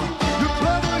smile. You're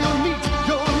clever. You're neat.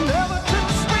 You're never too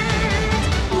sweet.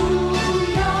 Ooh,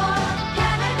 you're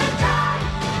Canada Dry.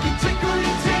 You tickle,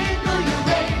 you tingle, you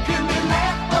make me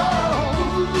laugh.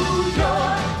 Oh, ooh,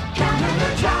 you're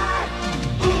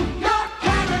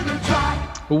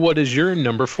what is your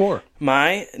number 4?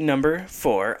 My number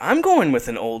 4, I'm going with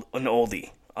an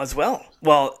oldie as well.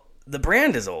 Well, the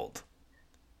brand is old.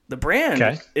 The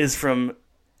brand is from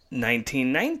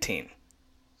 1919.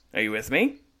 Are you with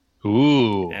me?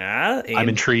 Ooh. Yeah. I'm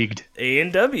intrigued.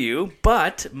 A&W,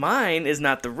 but mine is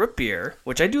not the root beer,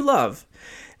 which I do love.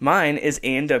 Mine is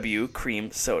A&W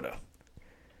cream soda.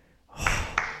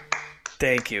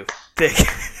 Thank you.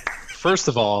 First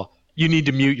of all, you need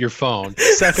to mute your phone.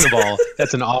 Second of all,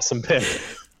 that's an awesome pick.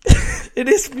 It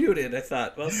is muted, I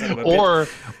thought. Well, son of a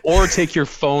or take your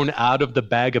phone out of the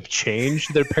bag of change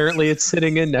that apparently it's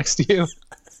sitting in next to you.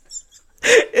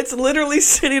 It's literally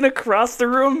sitting across the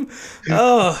room.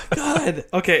 Oh, God.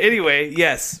 Okay, anyway,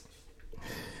 yes.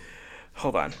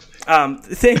 Hold on.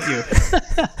 Thank you.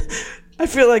 I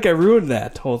feel like I ruined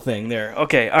that whole thing there.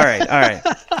 Okay, all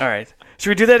right. Should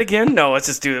we do that again? No, let's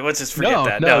just do it. Let's just forget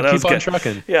that. No, that keep on good.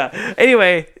 trucking. Yeah.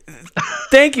 Anyway,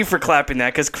 thank you for clapping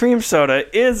that, because cream soda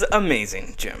is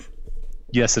amazing, Jim.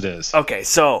 Yes, it is. Okay,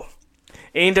 so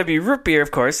A&W root beer, of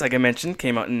course, like I mentioned,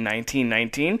 came out in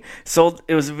 1919.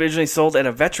 It was originally sold at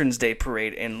a Veterans Day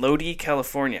parade in Lodi,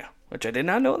 California, which I did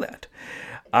not know that.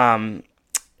 And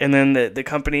then the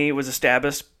company was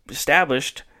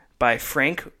established by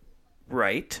Frank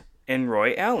Wright and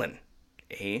Roy Allen,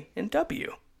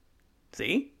 A&W.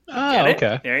 See? Oh,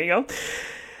 okay. There you go.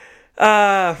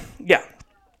 Yeah.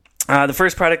 The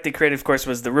first product they created, of course,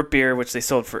 was the root beer, which they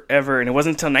sold forever, and it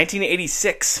wasn't until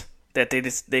 1986 that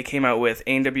they came out with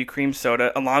A&W cream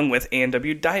soda, along with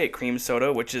A&W diet cream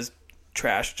soda, which is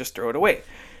trash. Just throw it away.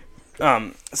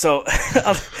 Cream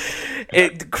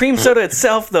soda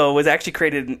itself, though, was actually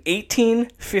created in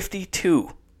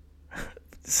 1852.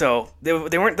 So they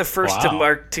weren't the first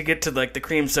to get to like the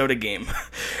cream soda game,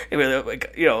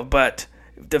 but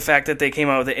the fact that they came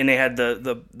out with it and they had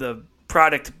the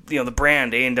product, the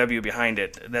brand A&W behind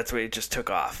it, that's where it just took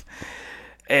off.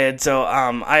 And so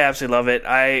I absolutely love it.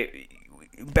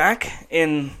 Back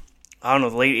in the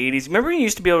late 80s, remember you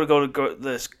used to be able to go to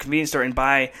the convenience store and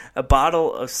buy a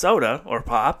bottle of soda or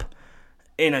pop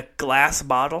in a glass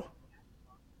bottle?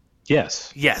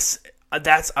 Yes.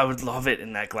 I would love it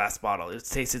in that glass bottle. It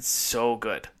tasted so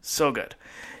good.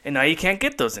 And now you can't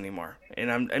get those anymore.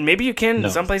 And maybe you can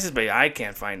in some places, but I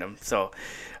can't find them. So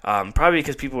probably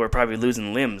because people were probably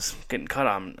losing limbs, getting cut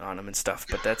on them and stuff.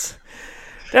 But that's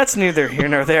neither here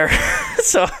nor there.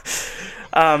 So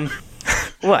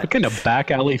what kind of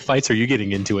back alley fights are you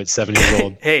getting into at 7 years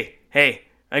old? Hey.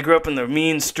 I grew up in the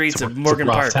mean streets of Morgan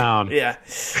Park. It's a rough town. Yeah,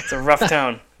 it's a rough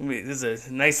town. This is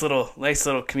a nice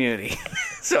little community.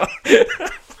 So,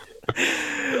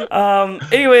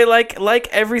 anyway, like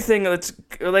everything, that's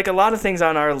like a lot of things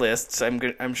on our lists.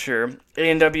 I'm sure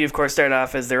A&W, of course, started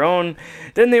off as their own.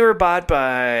 Then they were bought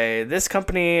by this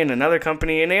company and another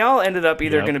company, and they all ended up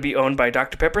either going to be owned by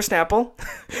Dr. Pepper Snapple,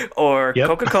 or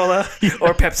Coca-Cola,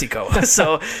 or PepsiCo.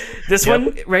 So this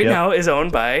one now is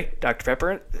owned by Dr.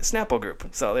 Pepper Snapple Group.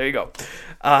 So there you go.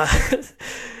 I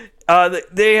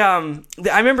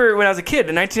remember when I was a kid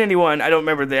in 1991. I don't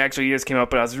remember the actual years came out,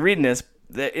 but I was reading this.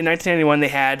 In 1991, they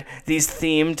had these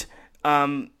themed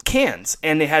cans,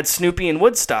 and they had Snoopy and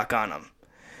Woodstock on them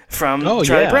from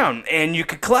Charlie Brown, and you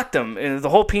could collect them. And the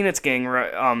whole Peanuts gang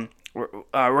were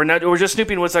just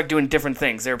Snoopy and Woodstock doing different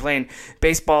things. They were playing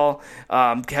baseball,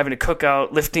 having a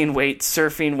cookout, lifting weights,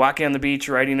 surfing, walking on the beach,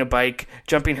 riding a bike,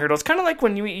 jumping hurdles, kind of like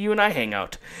when you and I hang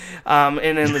out,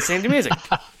 and then listening to music.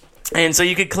 And so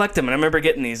you could collect them, and I remember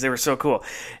getting these. They were so cool.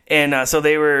 And so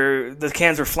the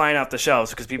cans were flying off the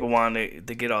shelves because people wanted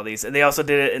to get all these. And they also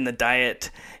did it in the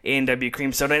Diet A&W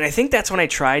cream soda. And I think that's when I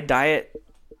tried Diet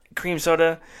cream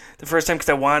soda the first time, because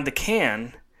I wanted the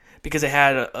can, because it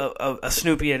had a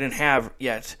Snoopy I didn't have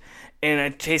yet. And I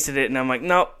tasted it, and I'm like,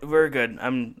 no, we're good.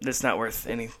 It's not worth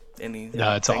any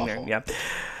No, it's awful. There. Yeah.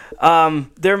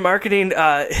 Their marketing in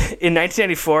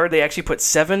 1994, they actually put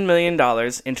 $7 million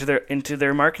into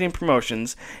their marketing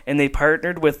promotions, and they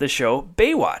partnered with the show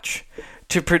Baywatch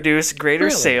to produce greater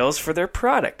sales for their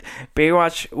product.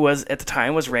 Baywatch at the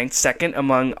time ranked second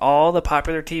among all the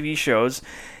popular TV shows,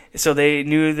 so they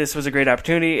knew this was a great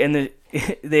opportunity, and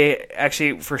they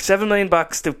actually, for $7 million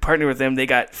to partner with them, they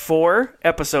got 4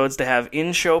 episodes to have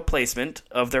in-show placement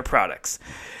of their products.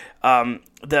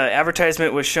 The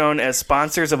advertisement was shown as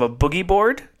sponsors of a boogie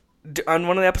board on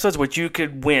one of the episodes, which you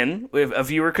could win, a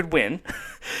viewer could win,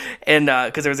 and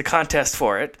because there was a contest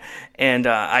for it, and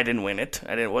I didn't win it.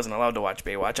 I wasn't allowed to watch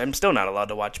Baywatch. I'm still not allowed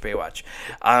to watch Baywatch.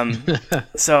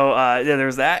 So there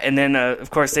was that, and then of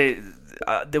course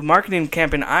the marketing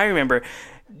campaign. I remember,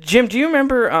 Jim. Do you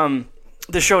remember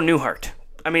the show Newhart?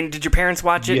 I mean, did your parents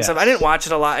watch it? Yes. So I didn't watch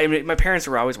it a lot. I mean, my parents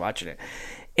were always watching it.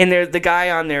 And the guy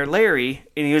on there, Larry,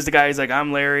 and he was the guy who's like,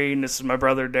 I'm Larry, and this is my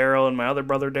brother Daryl, and my other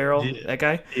brother Daryl. That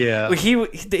guy. Yeah.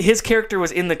 His character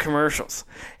was in the commercials,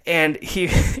 and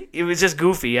it was just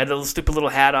goofy. He had a little stupid little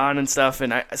hat on and stuff,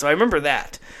 and so I remember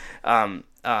that,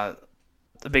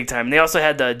 the big time. And they also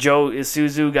had the Joe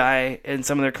Isuzu guy in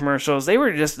some of their commercials. They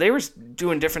were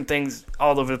doing different things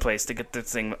all over the place to get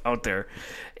this thing out there.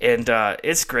 And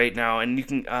it's great now, and you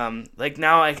can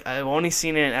now I've only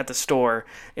seen it at the store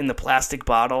in the plastic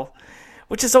bottle,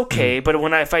 which is okay. But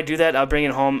if I do that, I'll bring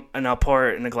it home and I'll pour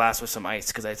it in a glass with some ice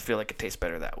because I feel like it tastes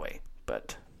better that way.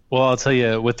 But I'll tell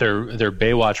you, with their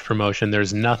Baywatch promotion,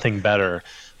 there's nothing better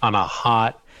on a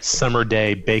hot summer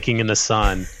day baking in the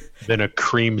sun than a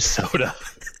cream soda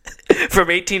from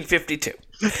 1852.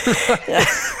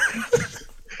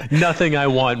 Nothing I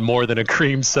want more than a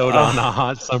cream soda on a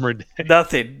hot summer day.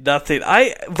 Nothing. That's the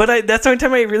only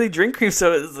time I really drink cream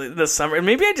soda in the summer. And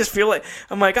maybe I just feel like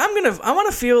I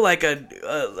want to feel like a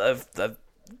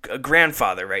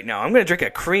grandfather right now. I'm gonna drink a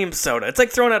cream soda. It's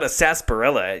like throwing out a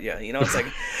sarsaparilla at you. You know, it's like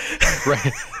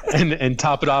right. And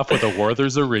top it off with a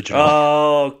Werther's Original.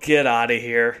 Oh, get out of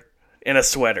here in a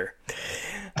sweater.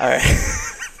 All right.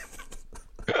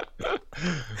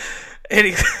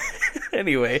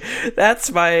 Anyway,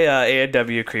 that's my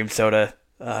A&W cream soda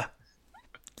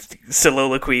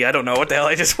soliloquy. I don't know what the hell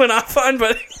I just went off on,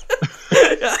 but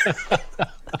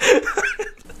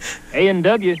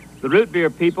A&W, the root beer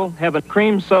people, have a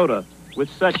cream soda with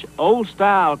such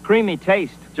old-style creamy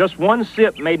taste. Just one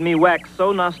sip made me wax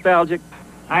so nostalgic.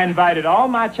 I invited all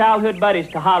my childhood buddies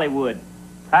to Hollywood.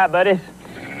 Hi, buddies.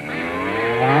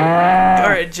 All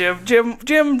right, Jim.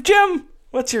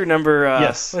 What's your number?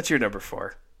 Yes. What's your number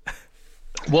 4?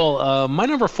 Well, my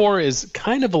number 4 is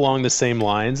kind of along the same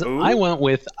lines. Ooh. I went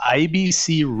with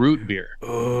IBC root beer.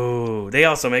 Oh, they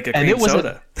also make a cream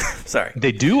soda. Sorry,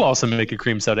 they do also make a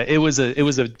cream soda. It was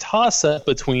a toss up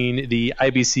between the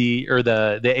IBC or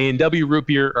the A&W root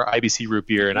beer or IBC root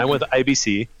beer, and I went with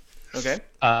IBC. Okay.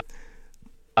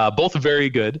 Both very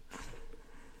good.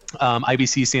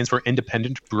 IBC stands for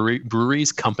Independent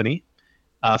Breweries Company.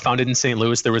 Founded in St.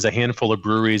 Louis, there was a handful of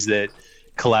breweries that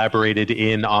collaborated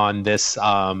in on this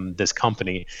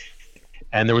company,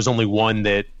 and there was only one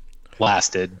that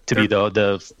lasted to be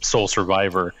the sole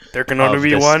survivor. There can only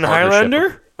be one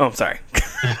Highlander? Oh, sorry.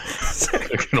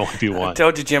 There can only be one. I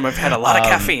told you, Jim, I've had a lot of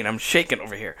caffeine. I'm shaking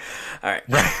over here. All right.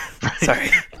 Right.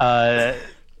 Sorry.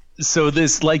 So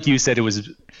this, like you said, it was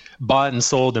bought and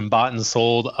sold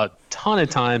a ton of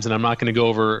times, and I'm not going to go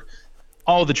over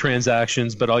all the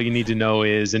transactions, but all you need to know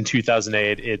is in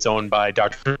 2008, it's owned by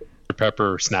Dr.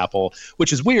 Pepper Snapple,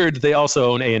 which is weird. They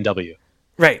also own A&W.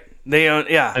 Right. They own,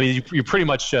 yeah. I mean, you pretty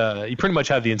much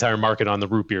have the entire market on the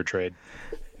root beer trade.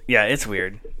 Yeah, it's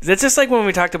weird. It's just like when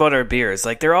we talked about our beers.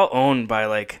 Like, they're all owned by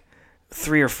like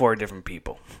 3 or 4 different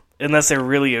people, unless they're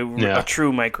really a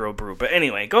true microbrew. But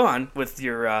anyway, go on with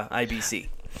your IBC.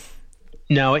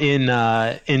 Now,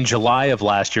 in July of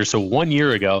last year, so 1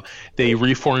 year ago, they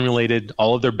reformulated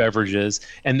all of their beverages,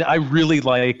 and I really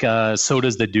like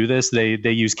sodas that do this. They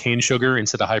use cane sugar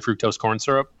instead of high fructose corn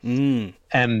syrup,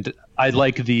 and I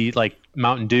like the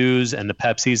Mountain Dews and the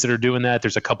Pepsis that are doing that.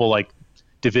 There's a couple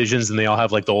divisions, and they all have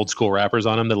the old school wrappers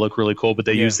on them that look really cool, but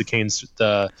they use the cane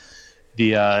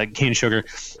sugar,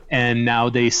 and now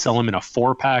they sell them in a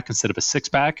 4-pack instead of a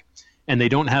 6-pack, and they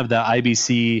don't have the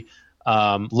IBC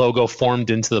logo formed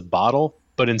into the bottle,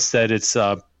 but instead it's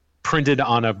printed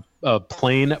on a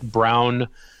plain brown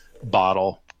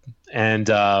bottle, and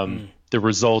the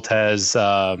result has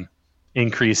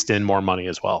increased in more money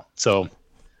as well. So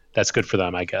that's good for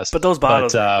them, I guess. But those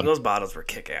bottles were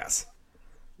kick-ass.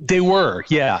 They were,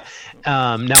 yeah.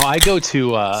 Now I go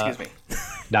to excuse me.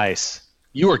 Nice.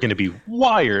 You are going to be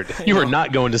wired. You are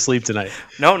not going to sleep tonight.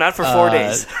 No, not for 4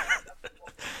 days.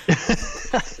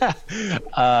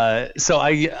 So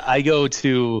I go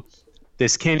to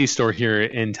this candy store here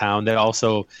in town that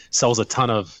also sells a ton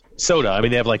of soda. I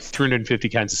mean, they have 350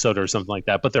 kinds of soda or something like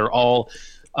that, but they're all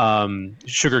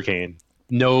sugarcane,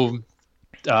 no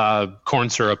corn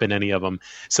syrup in any of them.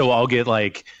 So I'll get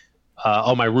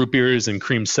all my root beers and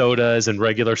cream sodas and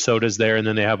regular sodas there, and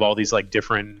then they have all these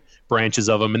different branches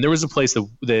of them. And there was a place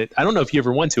that I don't know if you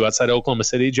ever went to outside of Oklahoma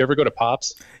City. Did you ever go to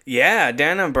Pops? Yeah,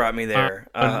 Dana brought me there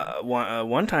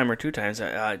one time or 2 times.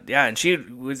 Yeah, and she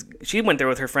went there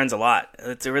with her friends a lot.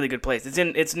 It's a really good place.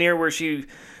 It's near where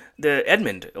the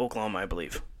Edmond, Oklahoma, I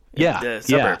believe. Yeah, the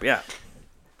suburb. Yeah.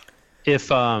 If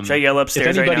should I yell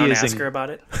upstairs right now and ask her about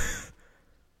it?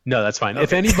 No, that's fine. Okay.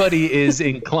 If anybody is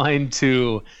inclined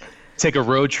to take a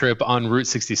road trip on Route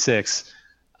 66,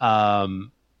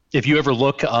 if you ever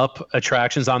look up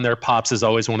attractions on there, Pops is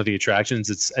always one of the attractions.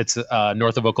 It's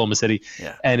north of Oklahoma City,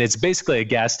 and it's basically a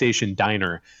gas station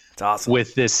diner. It's awesome.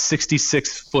 With this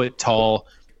 66-foot tall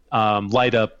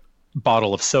light up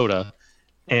bottle of soda,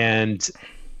 and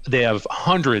they have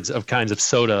hundreds of kinds of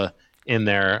soda in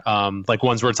there, like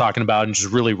ones we're talking about, and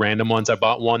just really random ones. I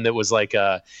bought one that was like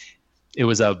it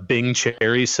was a Bing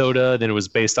cherry soda. Then it was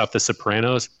based off The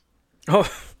Sopranos. Oh.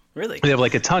 Really? They have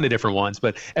like a ton of different ones,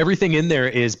 but everything in there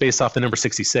is based off the number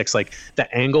 66. Like the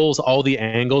angles, all the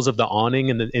angles of the awning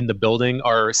in the building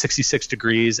are 66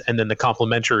 degrees, and then the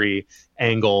complementary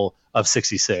angle of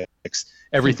 66.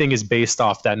 Everything is based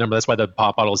off that number. That's why the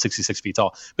pop bottle is 66 feet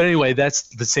tall. But anyway, that's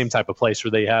the same type of place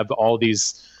where they have all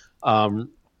these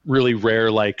really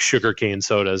rare like sugarcane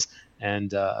sodas,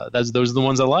 and those are the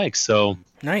ones I like. So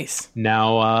nice.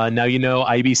 Now you know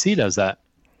IBC does that.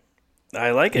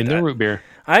 I like it. In their root beer.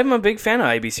 I'm a big fan of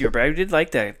IBC root beer. I did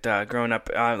like that growing up.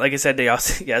 Like I said, they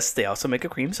also make a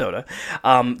cream soda.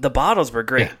 The bottles were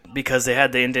great because they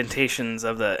had the indentations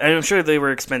of and I'm sure they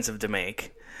were expensive to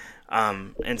make.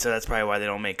 And so that's probably why they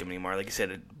don't make them anymore. Like you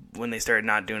said, when they started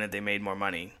not doing it, they made more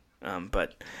money.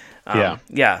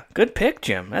 Yeah, good pick,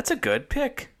 Jim. That's a good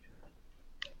pick.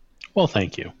 Well,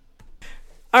 thank you.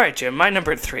 All right, Jim, my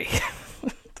number 3.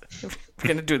 We're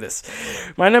going to do this.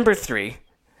 My number 3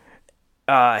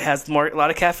 has a lot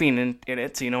of caffeine in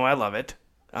it, so you know I love it.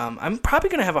 I'm probably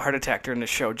going to have a heart attack during the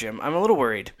show, Jim. I'm a little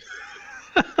worried.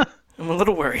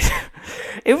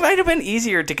 It might have been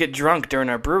easier to get drunk during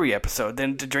our brewery episode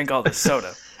than to drink all this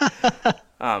soda.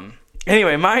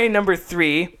 Anyway, my number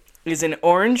 3 is an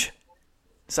orange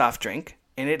soft drink,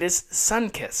 and it is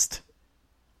Sunkist.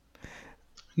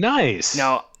 Nice.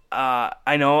 Now,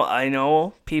 I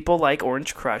know people like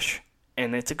Orange Crush,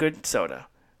 and it's a good soda,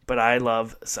 but I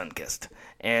love Sunkist.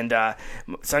 And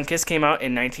Sunkist came out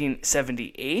in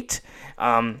 1978.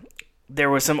 There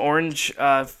was some orange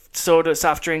soda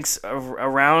soft drinks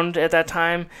around at that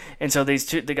time, and so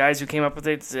the guys who came up with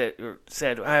it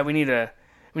said, we need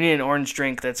an orange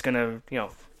drink that's gonna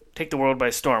take the world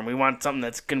by storm. We want something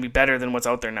that's gonna be better than what's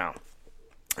out there now.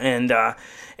 And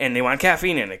they want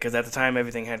caffeine in it because at the time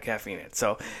everything had caffeine in it.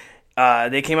 So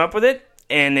they came up with it,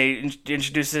 and they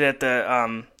introduced it at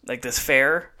the like this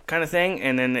fair kind of thing,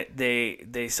 and then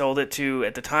they sold it to,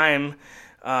 at the time,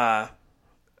 I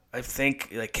think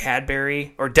like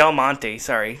Cadbury or Del Monte,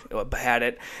 had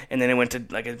it, and then it went to,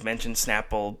 like I mentioned,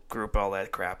 Snapple Group, all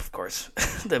that crap, of course.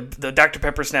 the Dr.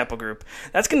 Pepper Snapple Group.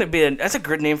 That's a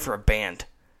good name for a band.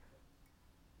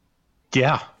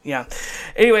 Yeah.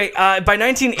 Anyway, by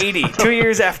 1980, 2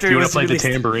 years after Do you it want was to play released,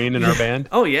 the tambourine in our band?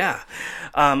 Oh yeah.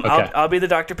 Okay. I'll be the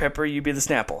Dr. Pepper, you be the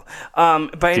Snapple.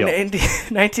 By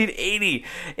 1980,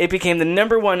 it became the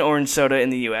number 1 orange soda in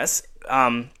the U.S.,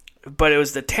 but it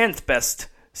was the 10th best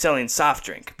selling soft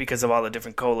drink because of all the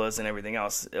different colas and everything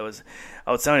else. It was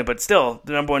outselling, but still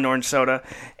the number 1 orange soda.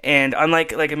 And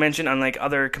like I mentioned, unlike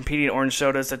other competing orange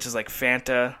sodas such as like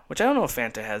Fanta, which I don't know if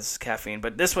Fanta has caffeine,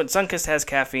 but this one, Sunkist, has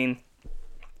caffeine,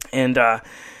 and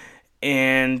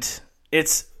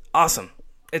it's awesome.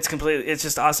 It's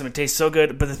just awesome. It tastes so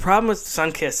good. But the problem with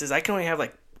Sunkist is I can only have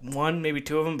like 1, maybe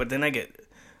 2 of them, but then I get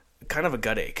kind of a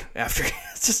gut ache after.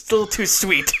 It's just a little too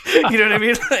sweet. You know what I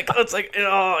mean? Like, it's like,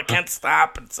 I can't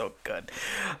stop. It's so good.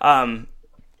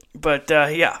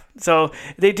 Yeah. So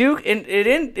they do, and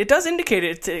it does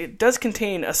indicate it does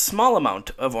contain a small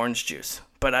amount of orange juice,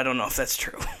 but I don't know if that's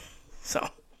true. So.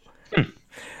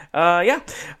 Like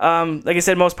I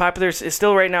said, most popular is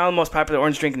still right now the most popular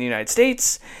orange drink in the United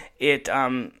States. It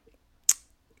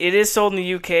is sold in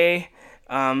the UK,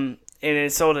 and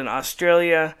it's sold in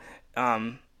Australia.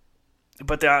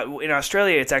 But in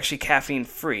Australia, it's actually caffeine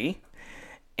free,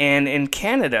 and in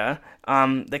Canada,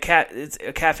 it's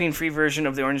a caffeine free version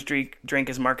of the orange drink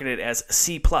is marketed as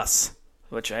C+,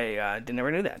 which I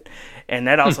never knew that, and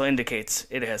that also indicates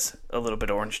it has a little bit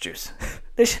of orange juice.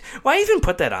 Why even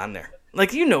put that on there?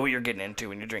 Like, you know what you're getting into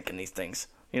when you're drinking these things,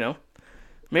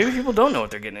 Maybe people don't know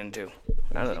what they're getting into.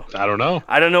 I don't know.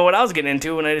 I don't know what I was getting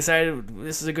into when I decided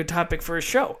this is a good topic for a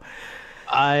show.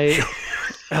 I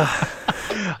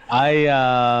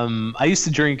used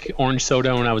to drink orange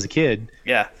soda when I was a kid.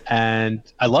 Yeah. And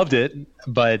I loved it,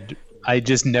 but I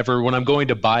just never, when I'm going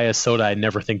to buy a soda, I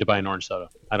never think to buy an orange soda.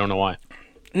 I don't know why.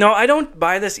 No, I don't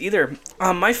buy this either.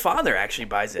 My father actually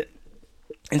buys it.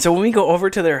 And so when we go over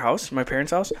to their house, my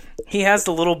parents' house, he has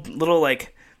the little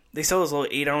like, they sell those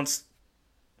little 8-ounce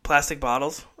plastic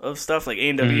bottles of stuff like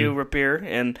A&W root beer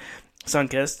and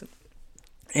Sunkist.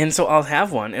 And so I'll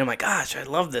have one, and I'm like, gosh, I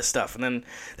love this stuff. And then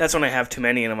that's when I have too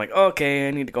many, and I'm like, oh, okay,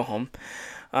 I need to go home.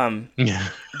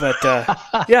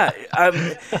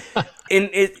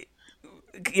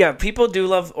 yeah, people do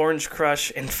love Orange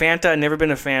Crush and Fanta. I've never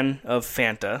been a fan of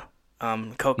Fanta.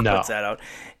 Coke puts that out.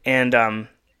 And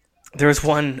there was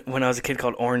one when I was a kid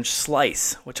called Orange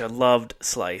Slice, which I loved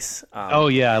Slice. Oh,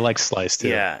 yeah, I like Slice, too.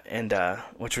 Yeah, and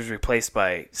which was replaced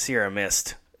by Sierra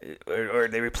Mist. Or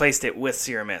they replaced it with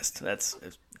Sierra Mist.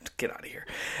 Get out of here.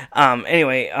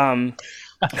 Anyway,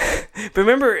 but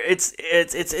remember, it's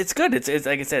good. It's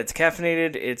like I said, it's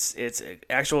caffeinated. It's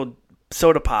actual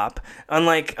soda pop.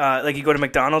 Unlike like you go to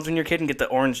McDonald's when you're a kid and get the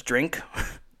orange drink.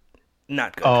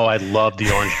 Not good. Oh, I love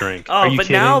the orange drink. Oh, but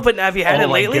kidding? Have you had it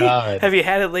lately? God. Have you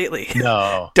had it lately?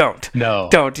 No. Don't. No.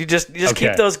 Don't. You just Okay.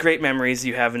 keep those great memories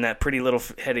you have in that pretty little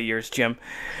head of yours, Jim.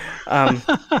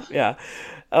 Yeah.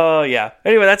 Oh, yeah.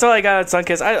 Anyway, that's all I got on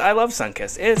Sunkist. I love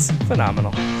Sunkist. It's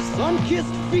phenomenal.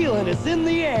 Sun-kissed feeling is in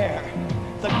the air.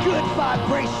 The good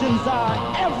vibrations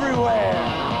are everywhere.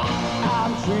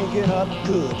 I'm drinking up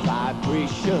good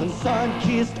vibrations.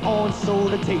 Sun-kissed on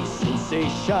soda taste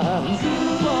sensations.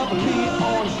 Bubbly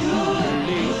orange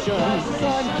jubilation.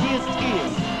 Sun-kissed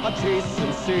is a taste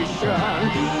sensation.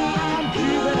 I'm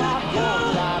giving out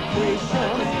good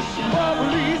vibrations.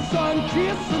 Bubbly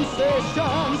sun-kissed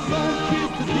sensation.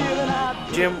 Sun-kissed is giving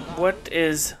out. Jim, what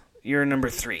is your number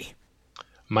 3?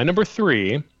 My number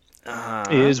 3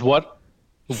 is what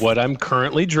I'm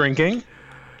currently drinking.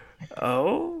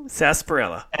 Oh,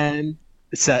 sarsaparilla. And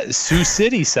Sioux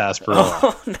City sarsaparilla.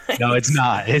 Oh, nice. No, it's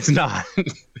not. It's not.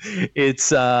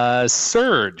 It's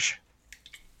Surge.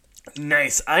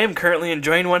 Nice. I am currently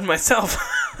enjoying one myself.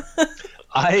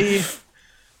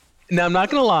 Now, I'm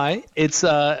not going to lie. It's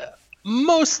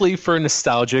mostly for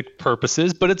nostalgic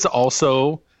purposes, but it's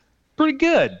also pretty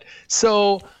good.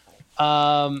 So,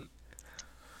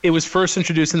 it was first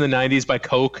introduced in the 90s by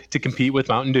Coke to compete with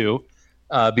Mountain Dew,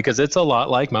 because it's a lot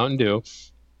like Mountain Dew.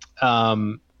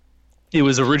 It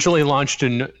was originally launched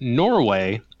in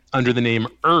Norway under the name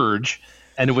Urge,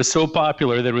 and it was so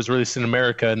popular that it was released in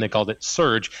America, and they called it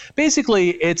Surge.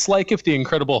 Basically, it's like if the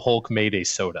Incredible Hulk made a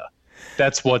soda.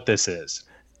 That's what this is.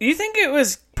 You think it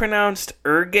was pronounced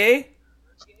Urge?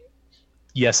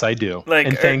 Yes, I do.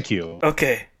 And thank you.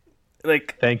 Okay.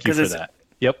 Thank you for that.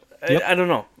 Yep. I don't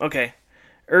know. Okay.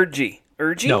 Urge.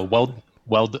 No, well.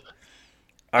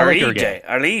 R-E-J.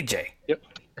 R-E-J. Yep.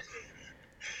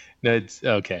 No, it's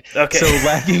okay. Okay. So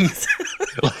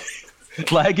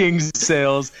lagging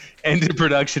sales ended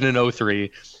production in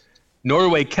 2003.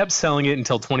 Norway kept selling it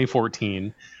until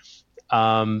 2014.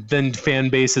 Then fan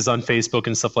bases on Facebook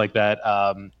and stuff like that,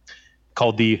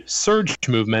 called the Surge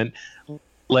movement,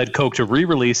 led Coke to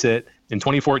re-release it in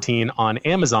 2014 on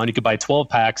Amazon. You could buy 12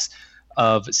 packs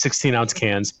of 16-ounce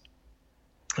cans.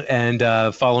 And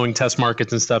following test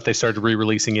markets and stuff, they started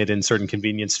re-releasing it in certain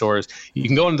convenience stores. You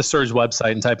can go on the Surge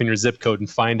website and type in your zip code and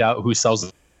find out who sells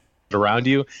it around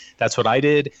you. That's what I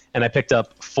did. And I picked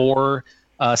up 4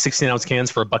 16-ounce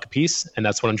cans for $1 a piece, and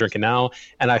that's what I'm drinking now.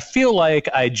 And I feel like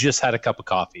I just had a cup of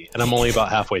coffee, and I'm only about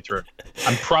halfway through.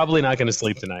 I'm probably not going to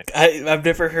sleep tonight. I've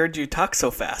never heard you talk so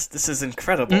fast. This is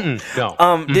incredible.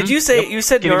 No. Did you say, you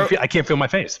said... I can't feel my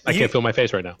face. I can't feel my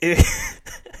face right now.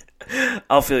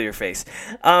 I'll feel your face.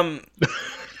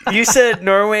 You said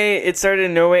Norway, it started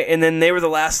in Norway, and then they were the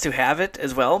last to have it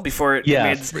as well before it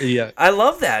made... I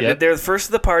love that. Yep. They're the first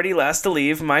of the party, last to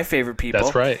leave, my favorite people.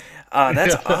 That's right.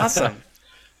 That's awesome.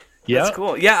 Yeah, that's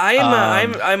cool. Yeah,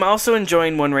 I'm also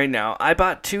enjoying one right now. I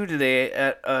bought 2 today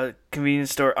at a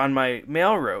convenience store on my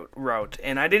mail route,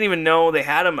 and I didn't even know they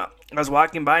had them. I was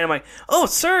walking by, and I'm like, oh,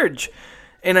 Surge!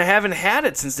 And I haven't had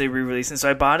it since they re-released it,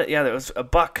 so I bought it. Yeah, that was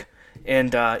 $1.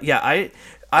 And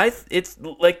it's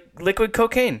like liquid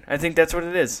cocaine. I think that's what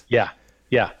it is. Yeah.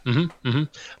 I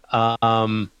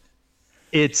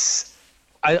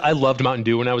loved Mountain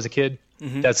Dew when I was a kid.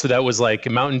 Mm-hmm. That was like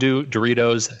Mountain Dew,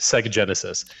 Doritos, Sega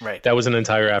Genesis. Right. That was an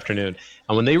entire afternoon.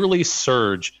 And when they released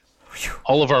Surge,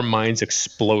 all of our minds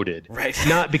exploded. Right.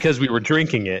 Not because we were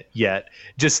drinking it yet,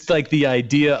 just like the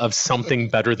idea of something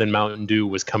better than Mountain Dew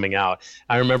was coming out.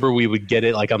 I remember we would get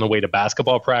it like on the way to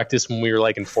basketball practice when we were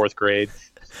like in 4th grade,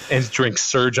 and drink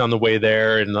Surge on the way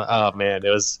there. And oh man,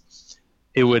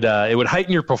 it would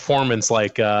heighten your performance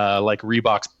like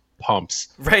Reebok's pumps.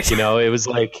 Right. You know, it was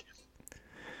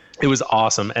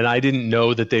awesome, and I didn't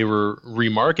know that they were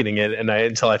remarketing it,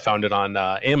 until I found it on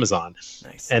Amazon.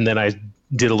 Nice. And then I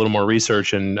did a little more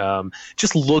research, and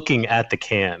just looking at the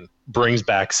can brings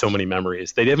back so many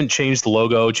memories. They haven't changed the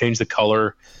logo, changed the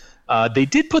color. They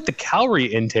did put the calorie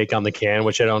intake on the can,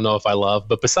 which I don't know if I love,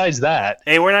 but besides that,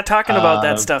 hey, we're not talking about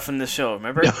that stuff in this show,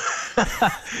 remember?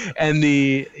 And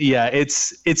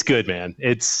it's good, man.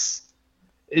 It's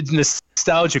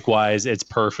nostalgic wise, it's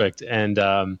perfect, and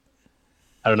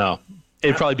I don't know.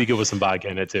 It'd probably be good with some vodka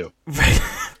in it too.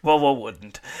 Well, what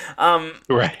wouldn't?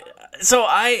 Right. So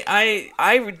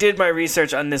I did my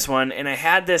research on this one, and I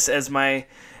had this as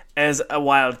a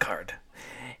wild card,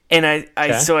 and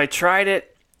so I tried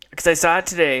it because I saw it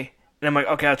today, and I'm like,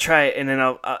 okay, I'll try it, and then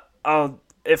I'll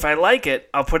if I like it,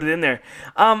 I'll put it in there.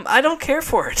 I don't care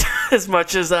for it as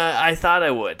much as I thought I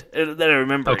would. That I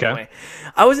remember anyway.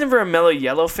 I was never a Mellow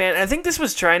Yellow fan. I think this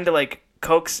was trying to like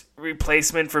Coke's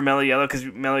replacement for Mellow Yellow because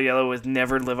Mellow Yellow would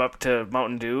never live up to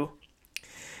Mountain Dew.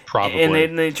 Probably.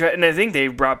 And they tried, and I think they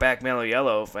brought back Mellow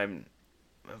Yellow. If I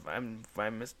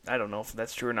don't know if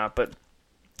that's true or not, but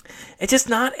it's just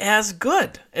not as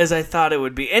good as I thought it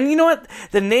would be. And you know what?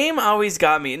 The name always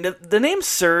got me. The name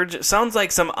Surge sounds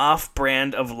like some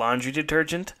off-brand of laundry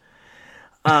detergent.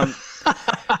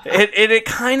 It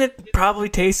kind of probably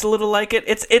tastes a little like it.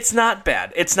 It's not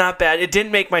bad. It's not bad. It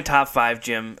didn't make my top 5,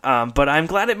 Jim. But I'm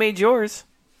glad it made yours.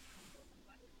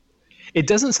 It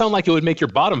doesn't sound like it would make your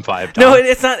bottom 5, Tom. No,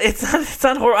 it's not. It's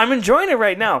not horrible. I'm enjoying it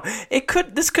right now.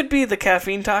 This could be the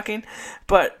caffeine talking,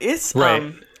 but it's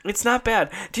right. It's not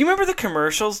bad. Do you remember the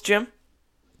commercials, Jim?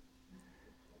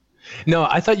 No,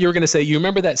 I thought you were going to say, you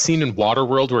remember that scene in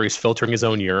Waterworld where he's filtering his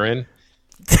own urine?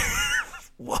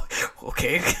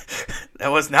 Okay. That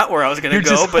was not where I was going to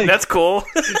go, but that's cool.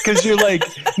 Because you're like,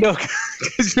 no,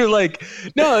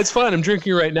 it's fine. I'm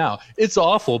drinking right now. It's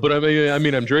awful, but I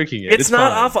mean, I'm drinking it. It's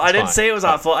not fine. awful. I didn't say it was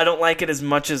awful. I don't like it as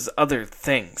much as other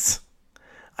things.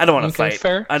 I don't want to fight.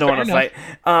 Fair. I don't want to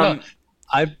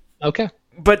fight. Okay.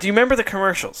 But do you remember the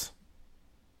commercials?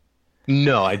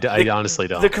 No, I honestly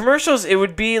don't. The commercials, it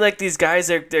would be like these guys,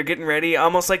 they're getting ready,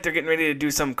 almost like they're getting ready to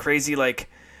do some crazy,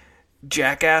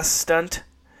 jackass stunt.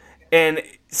 And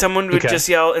someone would just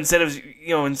yell, instead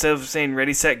of saying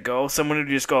ready, set, go, someone would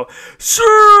just go,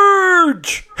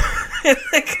 Surge! And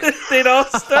they'd all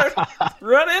start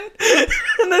running.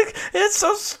 And it's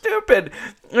so stupid.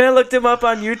 And I looked him up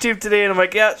on YouTube today, and I'm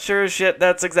like, yeah, sure as shit,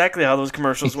 that's exactly how those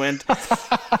commercials went.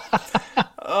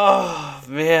 Oh,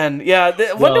 man.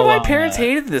 Yeah, wonder why parents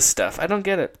hated this stuff. I don't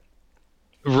get it.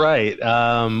 Right.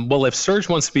 Well, if Surge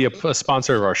wants to be a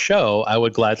sponsor of our show, I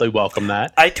would gladly welcome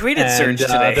that. I tweeted Surge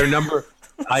today. Their number,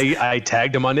 I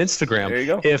tagged them on Instagram. There you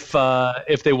go.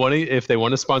 If they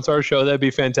want to sponsor our show, that'd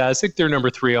be fantastic. They're number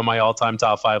 3 on my all-time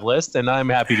top 5 list, and I'm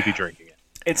happy to be drinking it.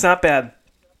 It's not bad.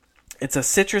 It's a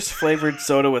citrus-flavored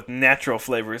soda with natural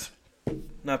flavors.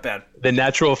 Not bad. The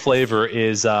natural flavor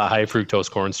is high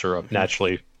fructose corn syrup,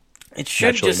 naturally. It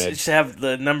should just have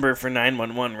the number for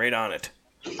 911 right on it.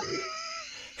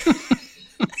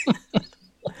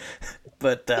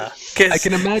 But I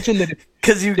can imagine that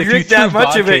because you drink that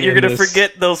much of it, you're going to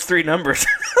forget those 3 numbers.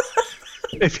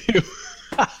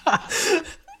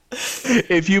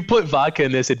 If you put vodka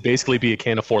in this, it'd basically be a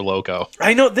can of Four Loko.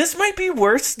 I know this might be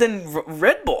worse than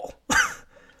Red Bull,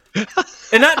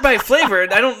 and not by flavor.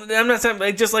 I'm not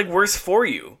saying just worse for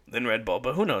you than Red Bull,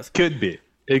 but who knows? Could be.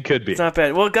 It could be. It's not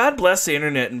bad. Well, God bless the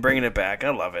internet and bringing it back. I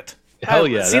love it. Hell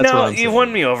yeah! See, that's now what I'm you saying.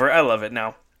 won me over. I love it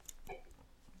now.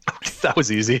 That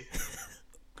was easy.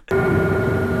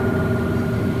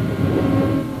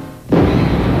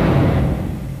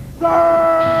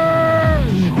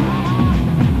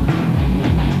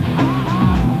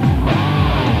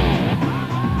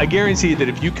 I guarantee that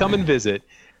if you come and visit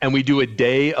and we do a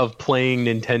day of playing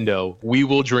Nintendo, we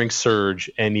will drink Surge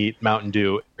and eat Mountain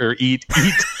Dew, or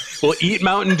we'll eat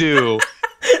Mountain Dew.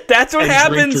 That's what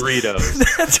happens. Drink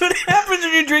Doritos. That's what happens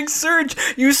when you drink Surge.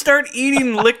 You start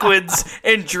eating liquids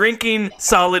and drinking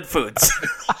solid foods.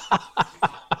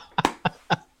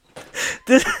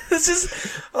 This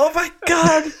is, oh my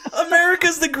God,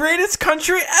 America's the greatest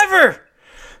country ever.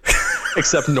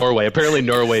 Except Norway. Apparently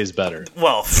Norway is better.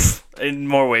 Well, in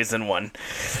more ways than one.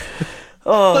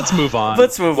 Oh, let's move on.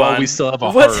 While we still have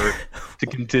a heart to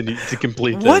continue to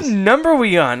complete this. What number are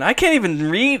we on? I can't even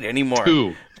read anymore.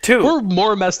 2. We're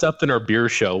more messed up than our beer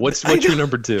show. What's your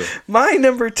number 2? My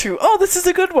number 2. Oh, this is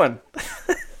a good one.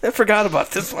 I forgot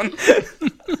about this one.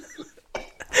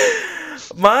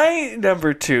 My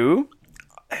number 2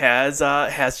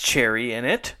 has cherry in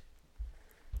it,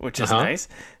 which is nice.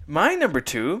 My number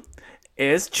 2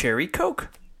 is Cherry Coke.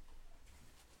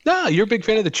 Ah, you're a big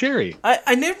fan of the cherry.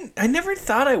 I never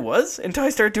thought I was until I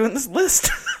started doing this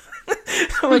list.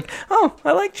 I'm like, oh,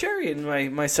 I like cherry in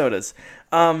my sodas.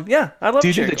 Yeah, I love cherry. Do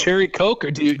you do the cherry Coke,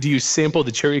 or do you sample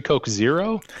the Cherry Coke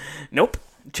Zero? Nope.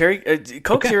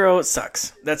 Coke Zero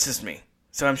sucks. That's just me.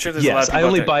 So I'm sure there's a lot of people I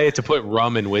only buy it to put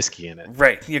rum and whiskey in it.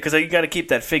 Right. Yeah, because you got to keep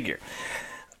that figure.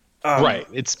 Right.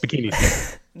 It's bikini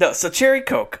figure. No, so Cherry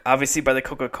Coke, obviously by the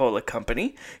Coca-Cola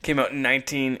Company, came out in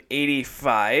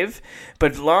 1985,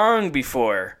 but long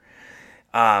before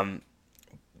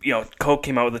Coke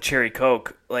came out with a cherry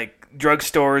Coke, like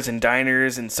drugstores and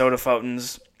diners and soda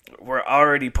fountains were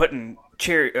already putting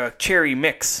cherry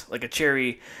mix, like a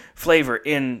cherry flavor,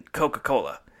 in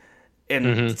Coca-Cola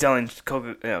and selling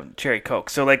cherry Coke.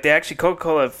 So like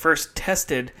Coca-Cola first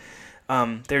tested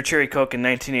their cherry Coke in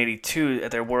 1982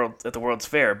 at the World's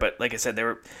Fair, but like I said,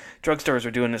 drugstores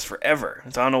were doing this forever.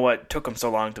 So I don't know what took them so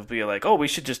long to be like, oh, we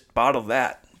should just bottle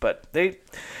that. But they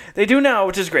do now,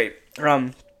 which is great.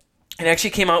 It actually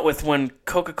came out with when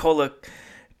Coca-Cola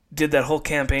did that whole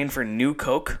campaign for New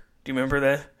Coke. Do you remember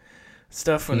that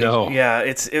stuff? No.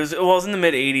 It was in the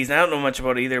mid '80s. And I don't know much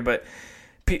about it either, but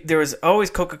there was always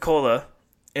Coca-Cola,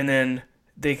 and then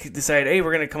they decided, hey,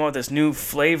 we're going to come out with this new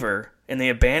flavor, and they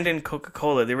abandoned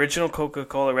Coca-Cola, the original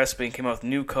Coca-Cola recipe, and came out with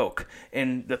New Coke,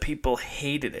 and the people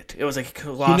hated it. It was like a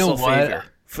colossal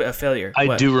failure.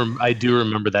 I do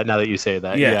remember that now that you say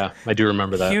that. Yeah, I do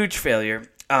remember that. Huge failure.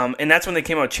 And that's when they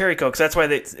came out with Cherry Coke. So that's why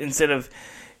instead of,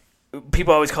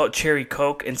 people always call it Cherry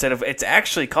Coke instead of, it's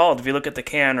actually called, if you look at the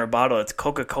can or bottle, it's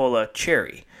Coca-Cola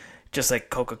Cherry, just like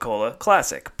Coca-Cola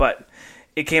Classic. But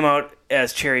it came out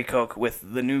as Cherry Coke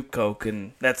with the New Coke,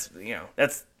 and that's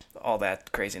all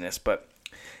that craziness. But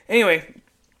anyway,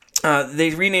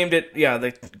 they renamed it,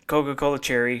 the Coca-Cola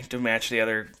Cherry to match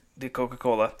the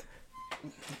Coca-Cola.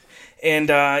 And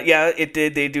it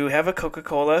did. They do have a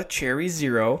Coca-Cola Cherry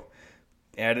Zero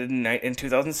added in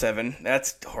 2007.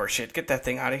 That's horseshit. Get that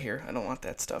thing out of here. I don't want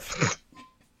that stuff.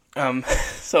 My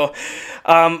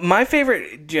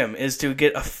favorite, Jim, is to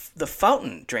get the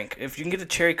fountain drink. If you can get a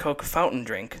Cherry Coke fountain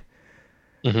drink,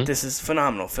 this is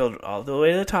phenomenal. Filled all the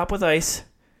way to the top with ice.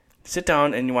 Sit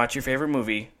down and you watch your favorite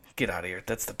movie. Get out of here.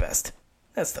 That's the best.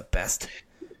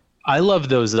 I love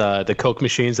those the Coke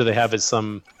machines that they have at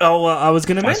some. Oh, well, I was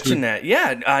going to mention that.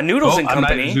 Yeah, Noodles and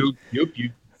Company.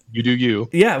 You do you.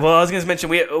 Yeah, well, I was going to mention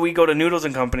we go to Noodles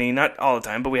and Company, not all the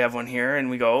time, but we have one here, and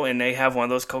we go, and they have one of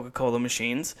those Coca-Cola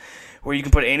machines where you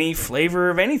can put any flavor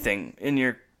of anything in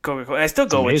your Coca-Cola. And I still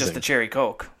go with just the Cherry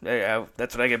Coke.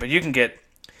 That's what I get. But you can get,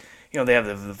 they have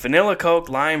the vanilla Coke,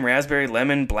 lime, raspberry,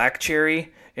 lemon, black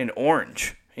cherry, and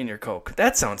orange in your Coke.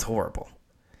 That sounds horrible.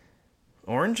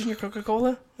 Orange in your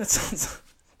Coca-Cola? That sounds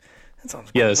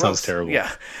yeah, that sounds terrible.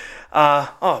 Yeah.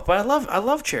 But I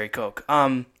love Cherry Coke.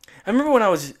 I remember when I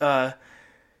was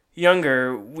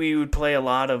younger, we would play a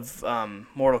lot of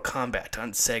Mortal Kombat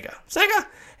on Sega,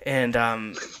 and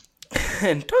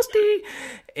Toasty,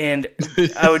 and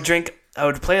I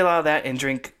would play a lot of that and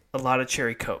drink a lot of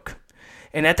Cherry Coke.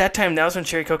 And at that time, that was when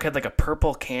Cherry Coke had like a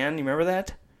purple can. You remember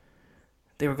that?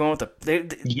 They were going with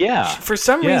yeah. For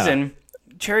some reason,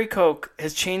 Cherry Coke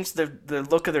has changed the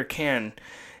look of their can.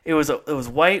 It was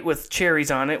white with cherries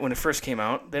on it when it first came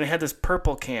out. Then it had this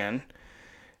purple can.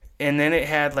 And then it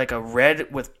had like a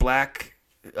red with black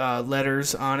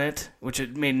letters on it, which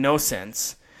it made no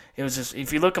sense. It was just,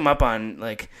 if you look them up on,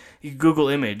 like, you Google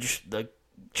image, the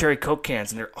Cherry Coke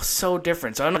cans, and they're so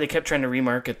different. So I don't know, they kept trying to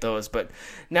remarket those, but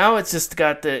now it's just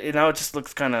got now it just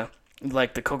looks kind of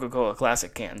like the Coca-Cola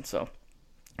Classic can. So,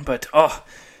 but,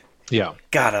 yeah.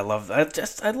 God, I love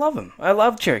that. I love them. I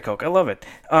love Cherry Coke. I love it.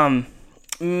 So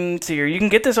here, you can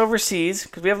get this overseas,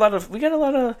 because we got a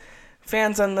lot of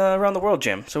fans around the world,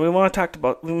 Jim. So we want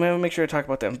to make sure to talk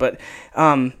about them. But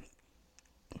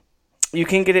you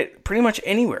can get it pretty much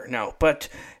anywhere now. But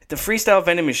the freestyle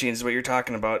vending machines is what you're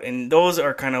talking about, and those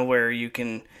are kind of where you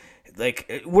can,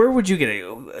 like, where would you get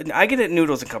it? I get it at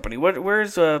Noodles and Company.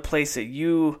 Where's a place that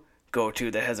you go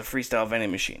to that has a freestyle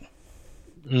vending machine?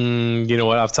 You know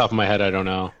what? Off the top of my head, I don't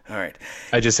know. All right.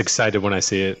 I'm just excited when I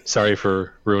see it. Sorry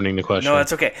for ruining the question. No,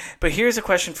 that's okay. But here's a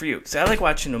question for you. So I like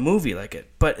watching a movie like it,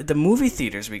 but the movie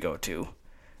theaters we go to,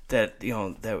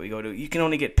 you can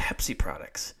only get Pepsi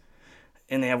products,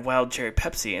 and they have Wild Cherry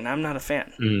Pepsi, and I'm not a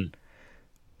fan.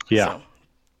 Yeah. So,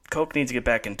 Coke needs to get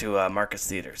back into Marcus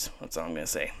theaters. That's all I'm gonna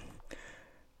say.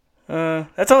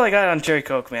 That's all I got on Cherry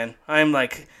Coke, man. I'm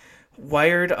like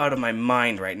wired out of my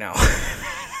mind right now.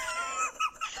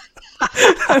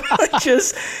 I'm like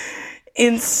just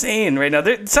insane right now.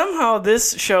 Somehow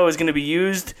this show is going to be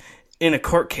used in a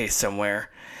court case somewhere.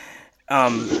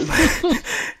 And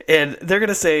they're going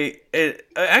to say,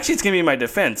 actually it's going to be my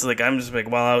defense. Like, I'm just like,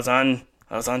 well, I was on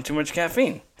too much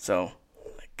caffeine, so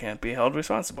I can't be held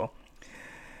responsible.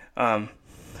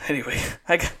 Anyway,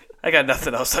 I got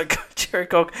nothing else. I got Cherry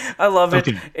Coke. I love it.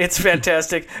 It's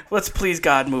fantastic. Let's please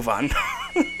God move on.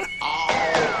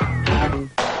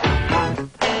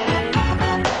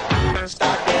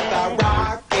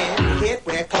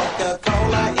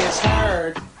 Coca-Cola is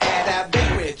heard at a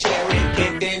berry cherry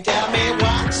pit. Then tell me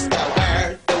what's the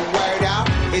word? The word out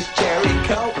is Cherry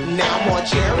Coke. Now more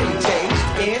cherry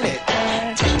taste in it.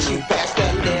 Takes you past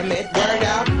the limit.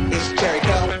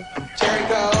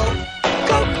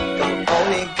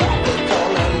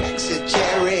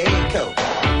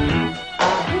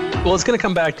 Well, it's going to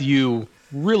come back to you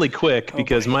really quick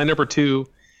because my number 2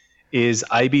 is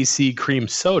IBC cream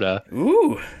soda.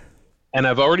 Ooh. And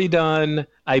I've already done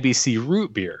IBC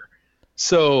root beer.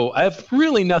 So I have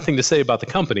really nothing to say about the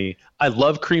company. I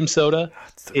love cream soda.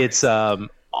 It's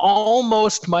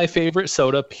almost my favorite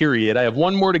soda, period. I have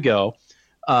one more to go,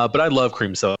 but I love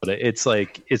cream soda.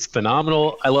 It's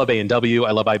phenomenal. I love A&W.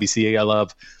 I love IBC. I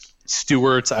love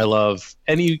Stewart's. I love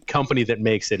any company that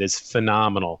makes it is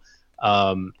phenomenal.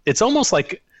 It's almost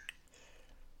like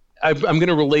I'm going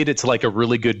to relate it to like a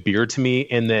really good beer to me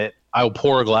in that I'll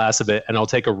pour a glass of it and I'll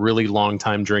take a really long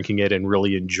time drinking it and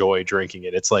really enjoy drinking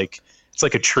it. It's like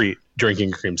a treat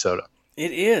drinking cream soda.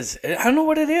 It is. I don't know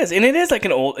what it is. And it is like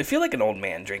I feel like an old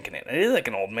man drinking it. It is like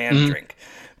an old man drink.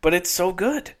 But it's so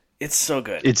good. It's so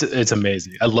good. It's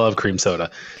amazing. I love cream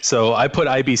soda. So I put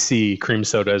IBC cream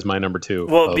soda as my number 2.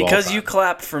 Well, because you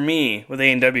clapped for me with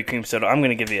A&W cream soda, I'm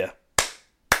going to give you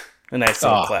a nice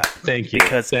little clap. Thank you.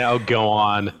 Because now go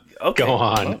on. Okay. Go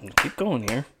on. Well, keep going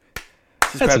here.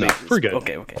 That's enough. We're good.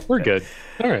 Okay. We're good.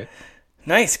 All right.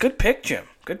 Nice. Good pick, Jim.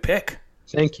 Good pick.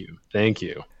 Thank you.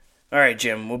 All right,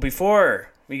 Jim. Well,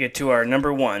 before we get to our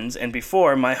number 1s and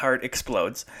before my heart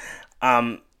explodes,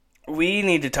 we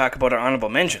need to talk about our honorable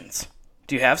mentions.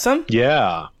 Do you have some?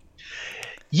 Yeah.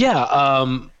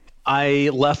 I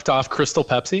left off Crystal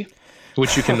Pepsi,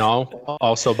 which you can now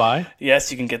also buy.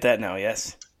 Yes, you can get that now.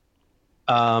 Yes.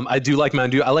 I do like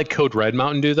Mountain Dew. I like Code Red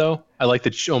Mountain Dew though. I like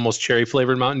the almost cherry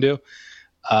flavored Mountain Dew.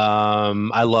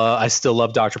 I still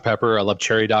love Dr. Pepper. I love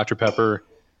cherry Dr. Pepper.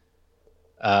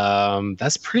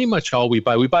 That's pretty much all we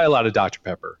buy. We buy a lot of Dr.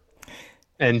 Pepper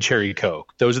and cherry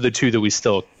Coke. Those are the 2 that we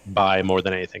still buy more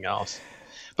than anything else.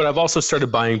 But I've also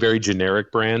started buying very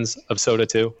generic brands of soda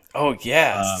too. Oh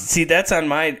yeah. See, that's on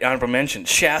my honorable mention.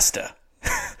 Shasta.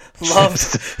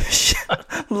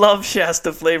 Love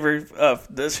Shasta flavor of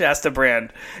the Shasta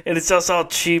brand, and it's also all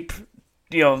cheap.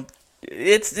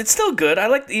 It's still good. I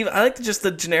like just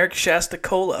the generic Shasta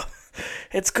Cola.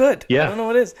 It's good. Yeah. I don't know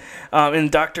what it is.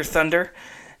 And Dr. Thunder,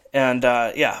 and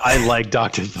I like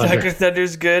Dr. Thunder. Dr.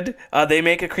 Thunder's good. They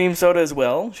make a cream soda as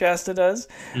well. Shasta does.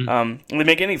 They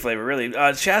make any flavor really.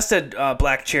 Shasta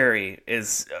Black Cherry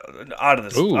is out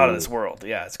of this world.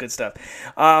 Yeah, it's good stuff.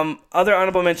 Other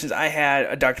honorable mentions I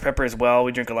had Dr. Pepper as well.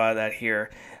 We drink a lot of that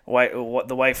here.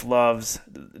 The wife loves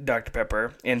Dr.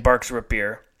 Pepper and Barks Root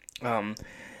Beer. And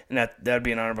that would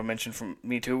be an honorable mention from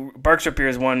me too. Barks Root Beer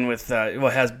is one with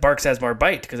Barks has more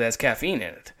bite because it has caffeine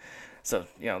in it. So,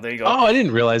 there you go. Oh, I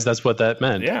didn't realize that's what that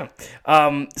meant. Yeah.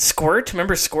 Squirt.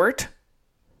 Remember Squirt?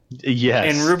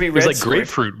 Yes. And Ruby Red It was like Squirt.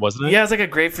 grapefruit, wasn't it? Yeah, it was like a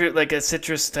grapefruit, like a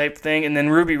citrus type thing. And then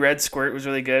Ruby Red Squirt was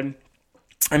really good.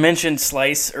 I mentioned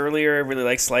Slice earlier. I really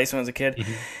liked Slice when I was a kid.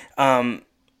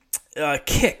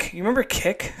 Kick. You remember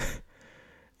Kick?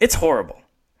 It's horrible.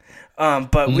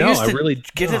 But we used to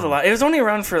get it a lot. It was only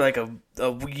around for like a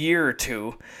year or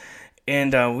two.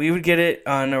 And we would get it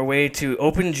on our way to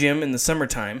Open Gym in the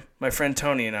summertime, my friend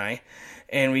Tony and I.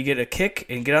 And we get a Kick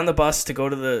and get on the bus to go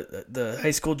to the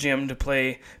high school gym to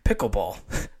play pickleball.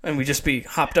 And we just be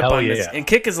hopped up on this. And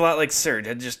Kick is a lot like Surge. It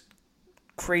had just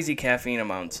crazy caffeine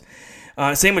amounts.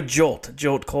 Same with Jolt.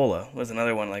 Jolt Cola was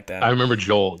another one like that. I remember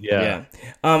Jolt, yeah.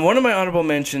 One of my honorable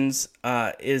mentions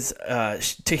is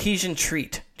Tahitian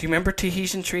Treat. Do you remember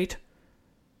Tahitian Treat?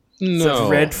 No. The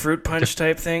red fruit punch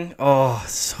type thing. Oh,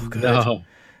 so good. No.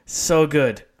 So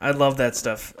good. I love that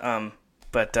stuff.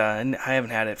 But I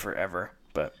haven't had it forever.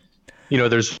 But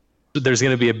there's going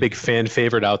to be a big fan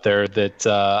favorite out there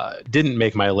that didn't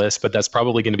make my list, but that's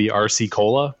probably going to be RC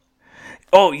Cola.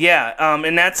 Oh yeah,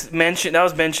 and that's mentioned. That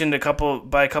was mentioned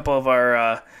by a couple of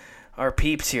our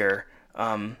peeps here,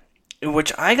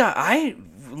 which I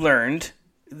learned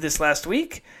this last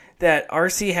week that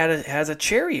RC has a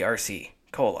cherry RC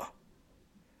Cola.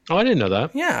 Oh, I didn't know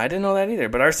that. Yeah, I didn't know that either.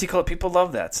 But RC Cola, people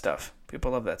love that stuff.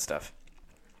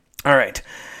 All right.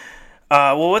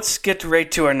 Well, let's get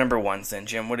right to our number 1s then,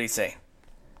 Jim. What do you say?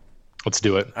 Let's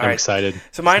do it. I'm excited.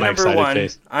 So my number 1,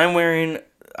 face. I'm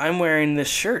wearing this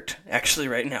shirt actually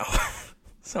right now.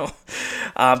 So,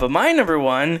 but my number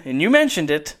 1, and you mentioned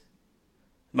it,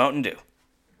 Mountain Dew.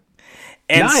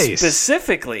 And nice.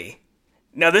 Specifically,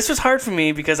 now this was hard for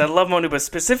me because I love Mountain Dew, but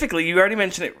specifically, you already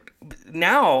mentioned it.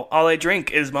 Now, all I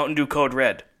drink is Mountain Dew Code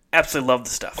Red. Absolutely love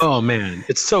the stuff. Oh, man.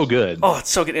 It's so good. Oh,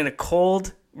 it's so good. In a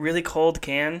cold, really cold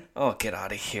can. Oh, get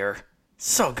out of here.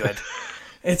 So good.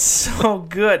 It's so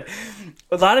good.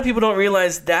 A lot of people don't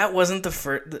realize that wasn't the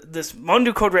first. This Mountain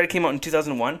Dew Code Red came out in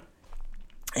 2001,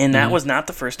 and that was not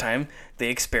the first time they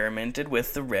experimented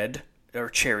with the red or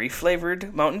cherry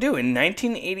flavored Mountain Dew. In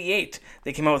 1988,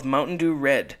 they came out with Mountain Dew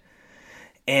Red,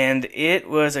 and it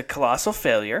was a colossal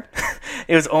failure.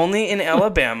 It was only in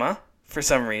Alabama for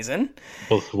some reason.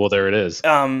 Well, there it is.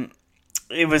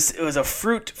 It was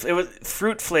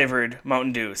fruit flavored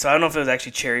Mountain Dew. So I don't know if it was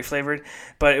actually cherry flavored,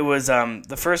 but it was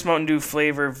the first Mountain Dew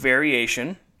flavor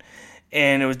variation,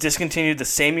 and it was discontinued the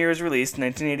same year as released,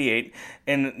 1988.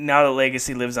 And now the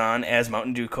legacy lives on as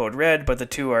Mountain Dew Code Red, but the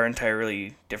two are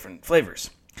entirely different flavors.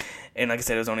 And like I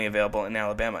said, it was only available in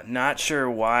Alabama. Not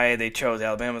sure why they chose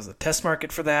Alabama as the test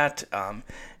market for that,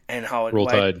 and how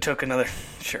it took another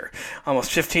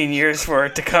almost 15 years for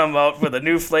it to come out with a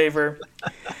new flavor.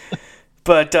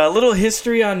 But a little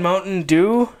history on Mountain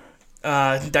Dew.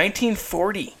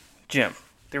 1940, Jim.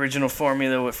 The original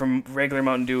formula from regular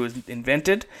Mountain Dew was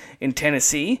invented in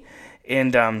Tennessee.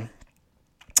 And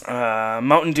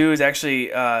Mountain Dew is actually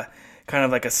kind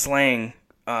of like a slang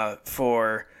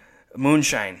for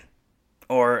moonshine.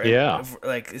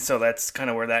 So that's kind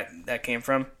of where that came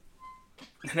from.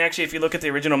 And actually, if you look at the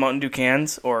original Mountain Dew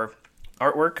cans or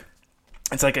artwork,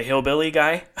 it's like a hillbilly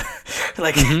guy,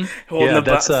 holding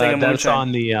that's thing of that's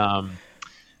moonshine. on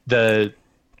the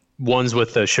ones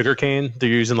with the sugarcane. They're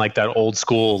using like that old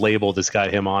school label that's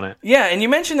got him on it. Yeah, and you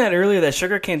mentioned that earlier, that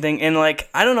sugarcane thing, and like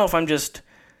I don't know if I'm just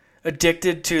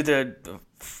addicted to the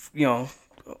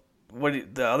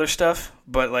other stuff,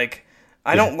 but like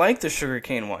I don't like the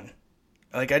sugarcane one.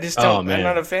 Like I just don't. I'm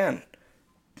not a fan.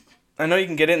 I know you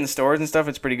can get it in the stores and stuff.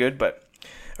 It's pretty good,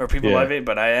 or people love it.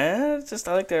 But I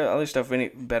like the other stuff any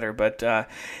better. But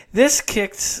this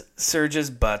kicked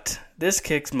Surge's butt. This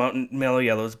kicks Mellow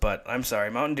Yellow's butt. I'm sorry,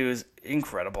 Mountain Dew is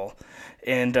incredible.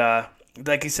 And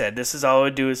like you said, this is all I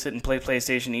would do is sit and play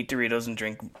PlayStation, eat Doritos, and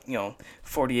drink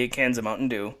 48 cans of Mountain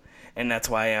Dew. And that's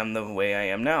why I am the way I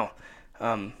am now.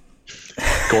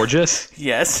 Gorgeous.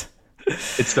 Yes.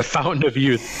 It's the fountain of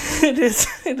youth. It is.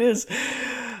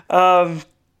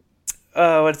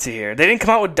 Let's see here. They didn't come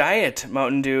out with Diet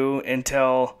Mountain Dew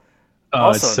until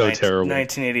it's so terrible.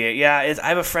 1988. Yeah, I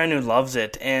have a friend who loves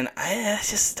it, and I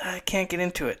can't get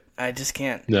into it. I just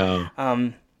can't. No.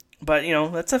 But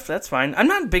that's fine. I'm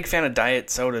not a big fan of diet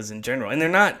sodas in general, and they're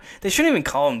not. They shouldn't even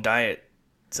call them diet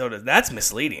sodas. That's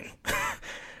misleading.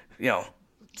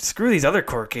 Screw these other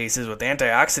court cases with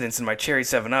antioxidants in my Cherry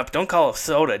 7-Up. Don't call a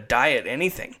soda diet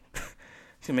anything.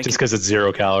 Just because it's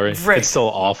 0 calorie. Right. It's still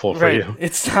awful for you.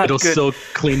 It's not It'll good. still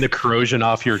clean the corrosion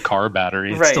off your car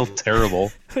battery. It's still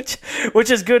terrible. Which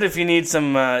is good if you need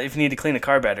some if you need to clean a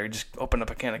car battery, just open up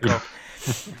a can of Coke.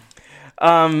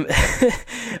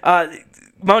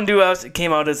 Mountain Dew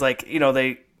came out as like, it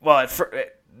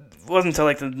wasn't until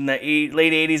like the late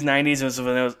 80s, 90s was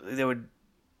when they would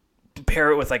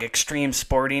pair it with like extreme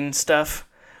sporting stuff.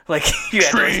 Like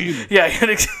extreme.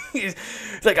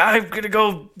 It's like, I'm gonna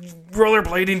go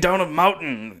rollerblading down a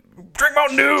mountain. Drink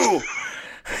Mountain Dew.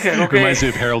 Okay. Reminds me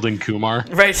of Harold and Kumar.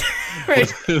 Right.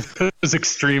 Those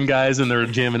extreme guys, and they're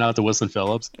jamming out to Wilson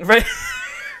Phillips. Right.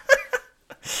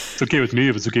 It's okay with me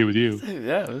if it's okay with you.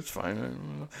 Yeah, that's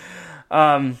fine.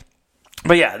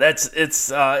 But yeah,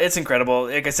 it's incredible.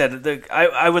 Like I said,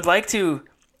 I would like to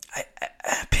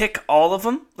pick all of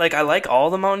them. Like, I like all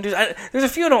the Mountain Dews. There's a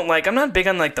few I don't like. I'm not big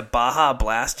on like the Baja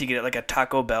Blast. You get it like a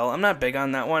Taco Bell. I'm not big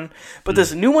on that one. But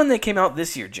this new one that came out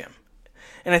this year, Jim,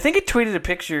 and I think it tweeted a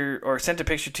picture or sent a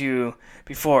picture to you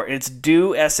before. It's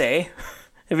Dew SA.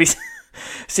 Have you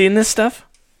seen this stuff?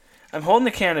 I'm holding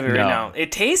the can of it right now.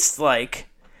 It tastes like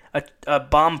a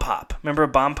Bomb Pop. Remember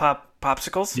Bomb Pop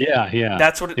popsicles? Yeah.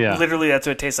 Literally that's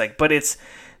what it tastes like. But it's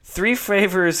 3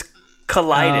 flavors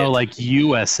collided. Oh, like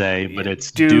USA, but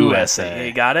it's Dew SA. Yeah,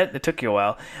 you got it? It took you a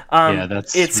while.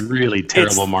 It's really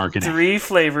terrible marketing. 3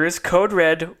 flavors: Code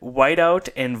Red, Whiteout,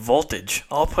 and Voltage,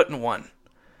 all put in one.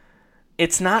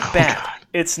 It's not bad. God.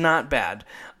 It's not bad.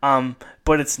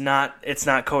 But it's not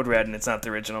Code Red, and it's not the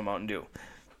original Mountain Dew.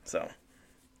 So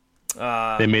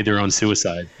they made their own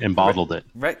suicide and bottled it.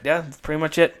 Right, yeah, that's pretty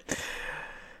much it.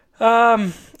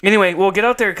 Anyway, we'll get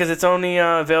out there because it's only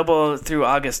available through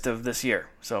August of this year.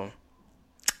 So,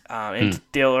 and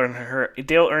Dale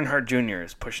Earnhardt Jr.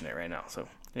 is pushing it right now. So,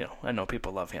 I know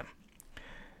people love him.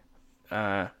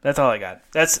 That's all I got.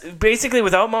 That's basically,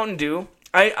 without Mountain Dew,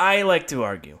 I like to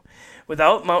argue.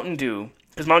 Without Mountain Dew,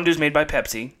 because Mountain Dew is made by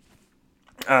Pepsi,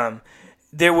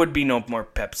 there would be no more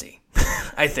Pepsi.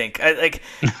 I think.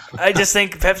 I just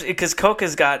think Pepsi, because Coke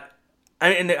has got.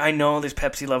 And I know there's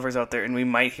Pepsi lovers out there, and we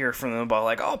might hear from them about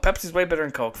like, oh, Pepsi's way better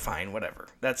than Coke. Fine, whatever.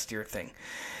 That's your thing.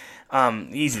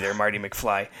 Easy there, Marty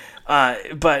McFly.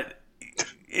 But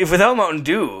without Mountain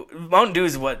Dew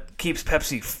is what keeps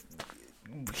Pepsi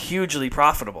hugely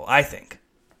profitable, I think,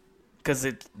 because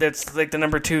that's like the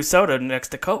number 2 soda next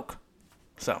to Coke.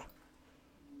 So.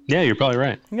 Yeah, you're probably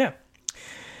right. Yeah.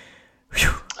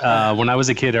 When I was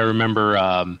a kid, I remember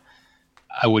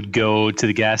I would go to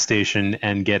the gas station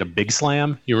and get a Big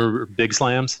Slam. You remember Big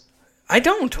Slams? I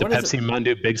don't. The Pepsi Mountain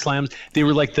Dew Big Slams. They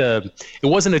were like it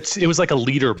was like a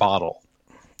liter bottle.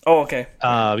 Oh, okay.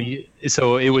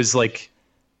 So it was like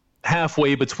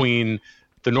halfway between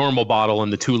the normal bottle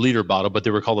and the 2-liter bottle, but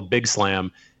they were called a Big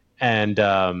Slam. And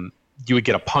you would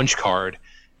get a punch card,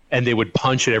 and they would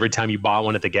punch it every time you bought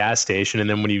one at the gas station. And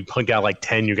then when you got like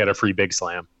 10, you got a free Big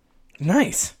Slam.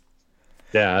 Nice.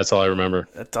 Yeah, that's all I remember.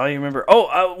 That's all you remember.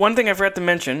 Oh, one thing I forgot to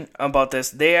mention about this.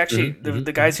 They actually,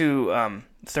 the guys who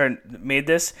made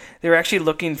this, they were actually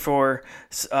looking for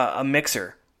a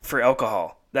mixer for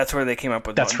alcohol. That's where they came up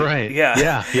with That's Mountain right. Dew.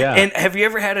 Yeah. Yeah. And have you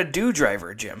ever had a Dew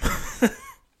driver, Jim?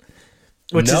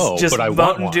 Which no, is just but I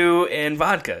Mountain want Dew and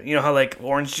vodka. You know how like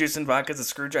orange juice and vodka is a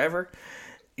screwdriver?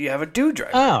 You have a Dew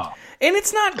driver. Oh. And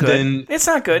it's not good. It's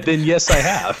not good. Then yes, I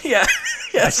have. Yeah.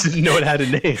 Yes. I didn't know it had a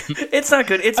name. It's not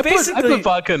good. It's basically... I put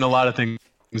vodka in a lot of things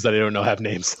that I don't know have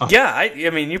names on. Yeah, I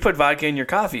mean, you put vodka in your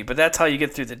coffee, but that's how you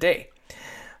get through the day.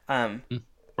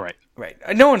 Right.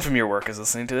 No one from your work is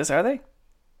listening to this, are they?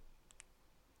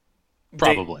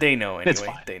 Probably. They know anyway. It's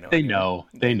fine.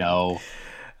 They know.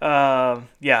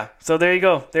 Yeah. So there you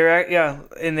go.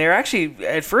 And they're actually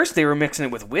at first they were mixing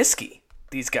it with whiskey.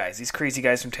 These crazy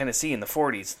guys from Tennessee in the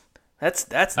 40s. That's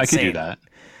insane. I could do that.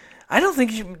 I don't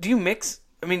think do you mix?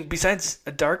 I mean, besides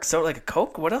a dark soda like a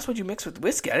Coke, what else would you mix with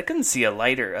whiskey? I couldn't see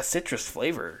a citrus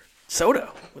flavor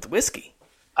soda with whiskey.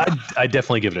 I'd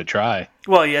definitely give it a try.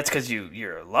 Well, yeah, it's because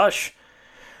you're a lush.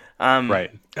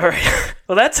 Right. All right.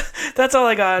 Well, that's all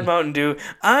I got on Mountain Dew.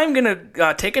 I'm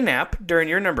gonna take a nap during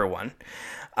your number one.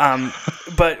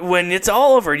 But when it's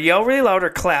all over, yell really loud or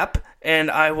clap,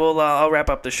 and I'll wrap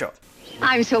up the show.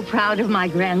 I'm so proud of my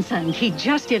grandson. He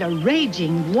just did a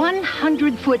raging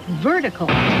 100-foot vertical.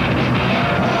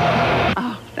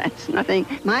 Oh, that's nothing.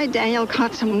 My Daniel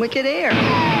caught some wicked air.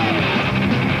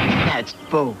 That's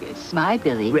bogus. My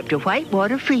Billy ripped a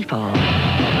whitewater freefall.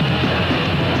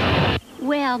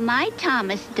 Well, my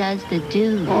Thomas does the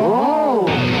do. Oh!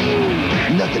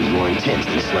 Nothing's more intense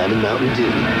than slamming Mountain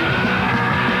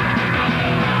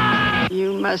Dew.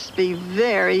 You must be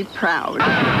very proud.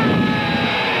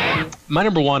 My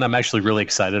number one I'm actually really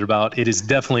excited about. It is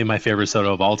definitely my favorite soda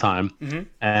of all time. Mm-hmm.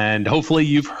 And hopefully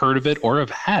you've heard of it or have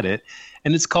had it.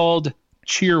 And it's called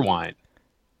Cheerwine.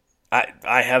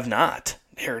 I have not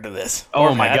heard of this.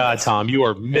 Oh my God, Tom, you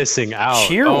are missing out.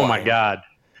 Cheerwine. Oh my God.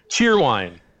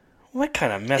 Cheerwine. What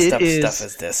kind of messed up stuff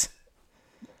is this?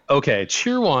 Okay,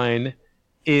 Cheerwine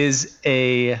is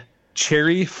a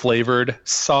cherry-flavored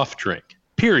soft drink,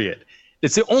 period.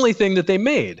 It's the only thing that they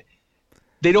made.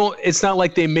 It's not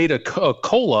like they made a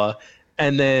cola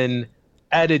and then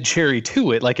added cherry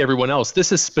to it like everyone else.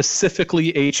 This is specifically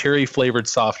a cherry-flavored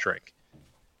soft drink.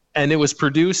 And it was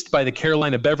produced by the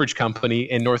Carolina Beverage Company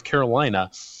in North Carolina.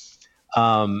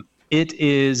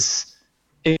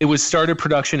 It was started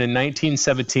production in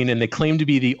 1917, and they claim to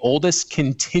be the oldest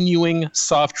continuing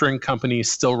soft drink company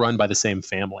still run by the same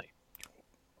family.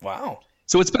 Wow.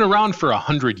 So it's been around for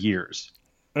 100 years.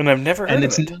 And I've never heard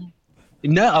of it.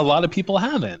 No, a lot of people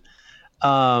haven't.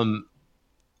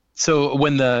 So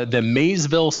when the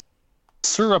Maysville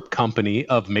Syrup Company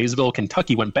of Maysville,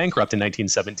 Kentucky went bankrupt in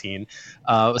 1917,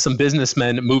 some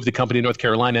businessmen moved the company to North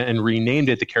Carolina and renamed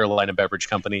it the Carolina Beverage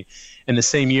Company. In the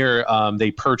same year, they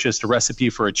purchased a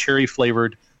recipe for a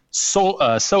cherry-flavored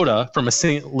soda from a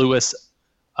St. Louis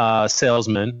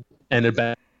salesman, and it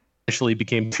eventually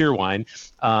became Cheerwine.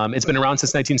 It's been around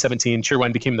since 1917.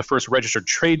 Cheerwine became the first registered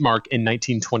trademark in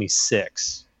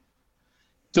 1926.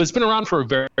 So it's been around for a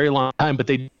very, very long time, but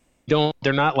they're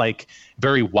not like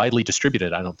very widely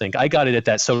distributed, I don't think. I got it at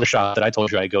that soda shop that I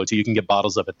told you I go to. You can get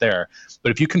bottles of it there.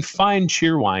 But if you can find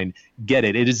Cheerwine, get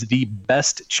it. It is the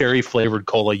best cherry-flavored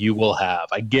cola you will have.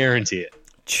 I guarantee it.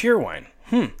 Cheerwine.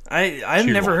 I've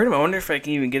never heard of it. I wonder if I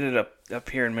can even get it up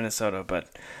here in Minnesota. But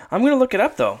I'm going to look it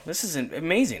up, though. This is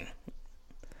amazing.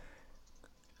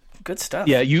 Good stuff.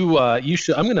 Yeah, you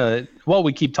should. I'm going to, while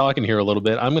we keep talking here a little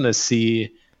bit, I'm going to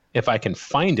see if I can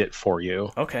find it for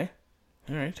you. Okay.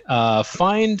 All right.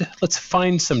 Let's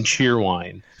find some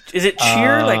Cheerwine. Is it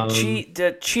cheer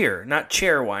cheer, not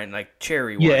chair wine, like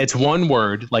cherry wine? Yeah, it's one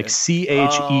word, like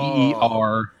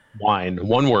CHEER wine,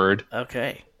 one word.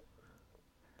 Okay.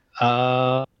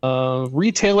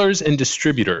 Retailers and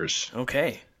distributors.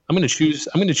 Okay. I'm going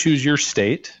to choose your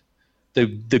state, the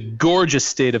gorgeous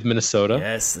state of Minnesota.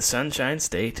 Yes, the Sunshine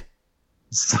State.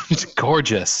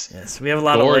 Gorgeous. Yes, we have a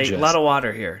lot of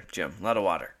water here, Jim. A lot of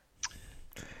water.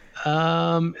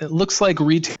 It looks like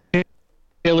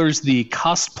retailers, the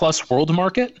Cost Plus World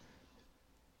Market.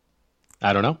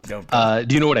 I don't know.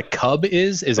 Do you know what a Cub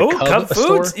is? Is a Cub Cub a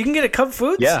Foods? store? You can get a Cub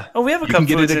Foods? Yeah. Oh, we have a You Cub can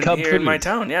get Foods it at Cub here in my Foods.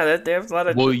 town. Yeah, they have a lot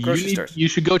of grocery stores. You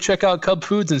should go check out Cub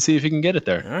Foods and see if you can get it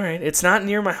there. All right. It's not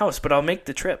near my house, but I'll make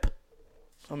the trip.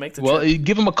 Well,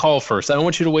 give them a call first. I don't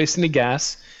want you to waste any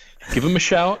gas. Give them a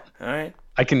shout. All right.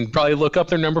 I can probably look up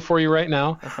their number for you right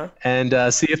now and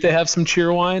see if they have some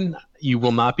cheer wine. You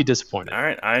will not be disappointed. All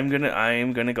right, I'm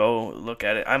gonna go look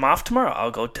at it. I'm off tomorrow.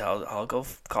 I'll go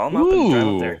call them up and drive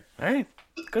up there. All right,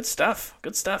 good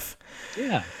stuff.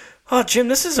 Yeah. Oh, Jim,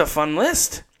 this is a fun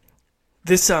list.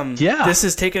 This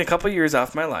has taken a couple years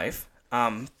off my life.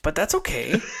 But that's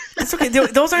okay. That's okay.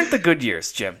 Those aren't the good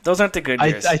years, Jim. Those aren't the good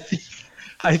years.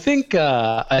 I think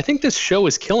this show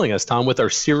is killing us, Tom, with our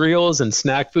cereals and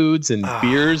snack foods and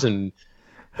beers and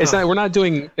we're not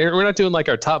doing like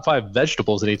our top 5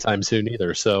 vegetables anytime soon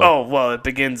either. So well, it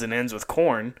begins and ends with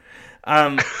corn.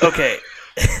 Okay.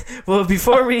 Well,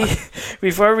 before we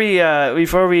move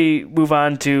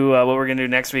on to what we're gonna do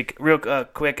next week, real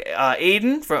quick,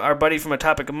 Aiden, our buddy from A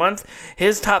Topic a Month,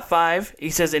 his top 5, he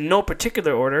says in no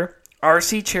particular order: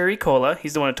 RC Cherry Cola.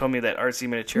 He's the one who told me that RC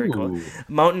made a cherry cola.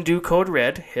 Mountain Dew Code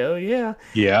Red. Hell yeah.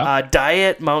 Yeah.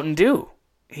 Diet Mountain Dew.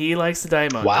 He likes the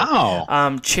Diet Mountain Dew.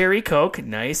 Wow. Cherry Coke.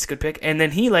 Nice. Good pick. And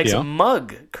then he likes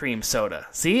Mug cream soda.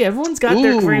 See, everyone's got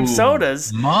their cream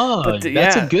sodas. Mug.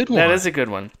 That's a good one. That is a good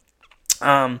one.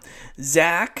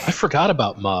 Zach. I forgot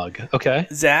about Mug. Okay.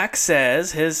 Zach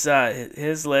says his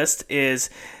list is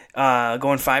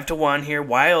going 5-1 here.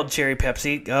 Wild Cherry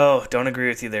Pepsi. Oh, don't agree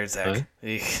with you there, Zach.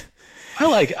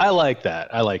 I like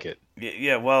that. I like it.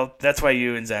 Yeah, well, that's why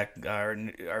you and Zach are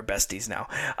besties now.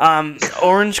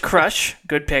 Orange Crush,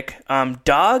 good pick.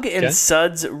 Dog and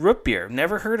Suds Root Beer.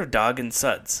 Never heard of Dog and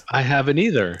Suds. I haven't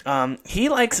either. He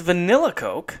likes Vanilla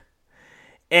Coke.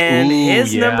 And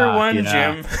his number one,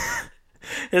 Jim,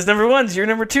 his number one's your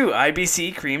number 2,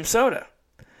 IBC Cream Soda.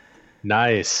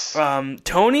 Nice.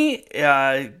 Tony,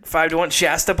 5-1.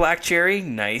 Shasta Black Cherry,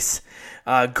 nice.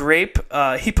 Grape,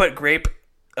 he put grape.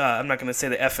 I'm not going to say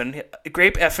the effin'.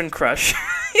 Grape effin' Crush.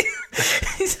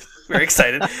 He's very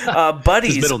excited.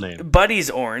 Buddy's his middle name. Buddy's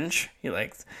Orange. He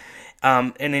likes.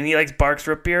 And then he likes Barks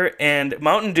Root Beer and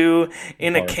Mountain Dew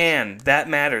in a can. That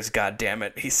matters,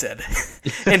 goddammit, he said.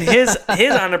 And his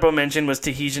honorable mention was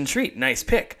Tahitian Treat. Nice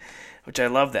pick, which I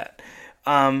love that.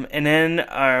 And then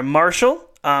Marshall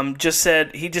just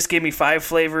said he just gave me 5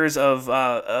 flavors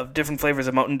of different flavors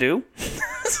of Mountain Dew.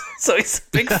 So he's a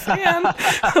big fan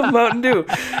of Mountain Dew.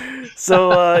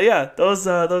 So those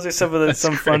are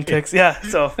some fun picks. Yeah.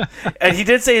 So, and he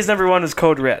did say his number 1 was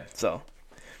Code Red. So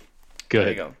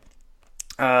good. There you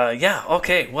go.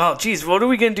 Okay. Well, geez, what are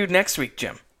we gonna do next week,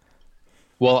 Jim?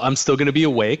 Well, I'm still gonna be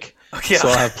awake, so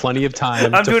I'll have plenty of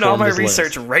time. I'm doing all my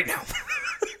research right now.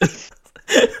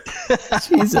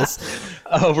 Jesus.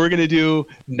 We're going to do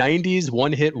 90s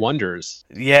one-hit wonders.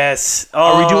 Yes.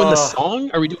 Are we doing the song?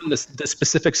 Are we doing the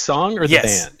specific song or the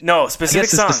band? No, specific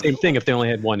song. It's the same thing if they only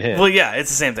had one hit. Well, yeah, it's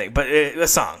the same thing, but a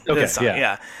song. Okay,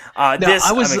 yeah. Now, this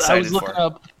I'm excited for. Looking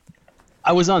up.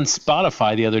 I was on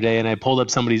Spotify the other day, and I pulled up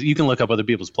somebody's. You can look up other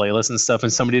people's playlists and stuff,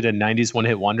 and somebody did 90s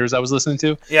one-hit wonders I was listening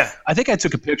to. Yeah. I think I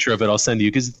took a picture of it. I'll send you,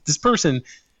 because this person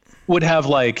would have,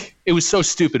 like, it was so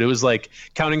stupid. It was like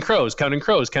Counting Crows,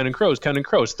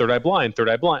 Third Eye Blind.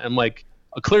 I'm like,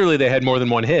 clearly they had more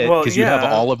than one hit, because you have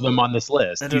all of them on this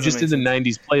list. You just did the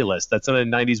 90s playlist. That's on a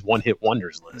 90s one-hit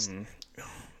wonders list.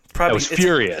 Mm-hmm. I was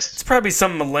furious. It's probably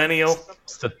some millennial.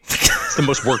 It's the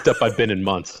most worked up I've been in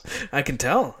months. I can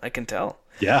tell.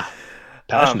 Yeah.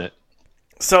 Passionate.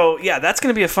 So, yeah, that's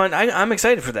going to be a fun... I'm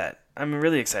excited for that. I'm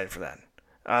really excited for that.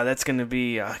 That's going to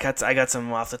be... I got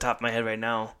some off the top of my head right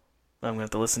now I'm going to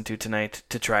have to listen to tonight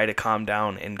to try to calm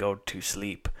down and go to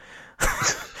sleep.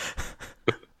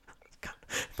 God,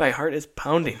 my heart is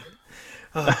pounding.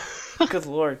 Oh, good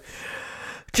Lord.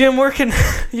 Jim, where can...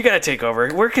 You got to take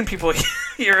over. Where can people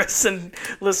hear us and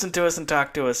listen to us and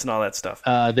talk to us and all that stuff?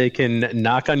 They can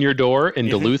knock on your door in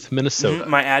Duluth, Minnesota.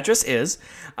 My address is...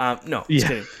 no, just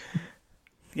kidding.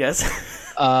 Yes?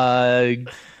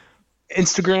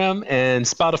 Instagram and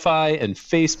Spotify and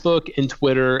Facebook and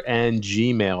Twitter and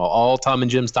Gmail. All Tom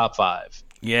and Jim's top 5.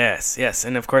 Yes.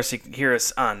 And of course you can hear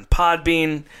us on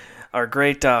Podbean, our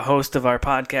great host of our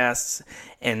podcasts.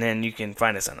 And then you can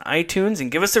find us on iTunes and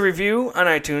give us a review on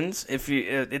iTunes.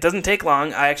 It doesn't take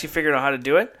long. I actually figured out how to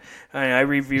do it. I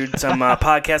reviewed some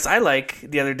podcasts I like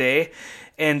the other day.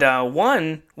 And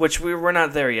one, which we're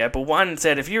not there yet, but one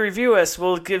said, if you review us,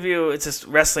 we'll give you, it's this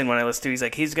wrestling one I listened to. He's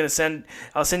like,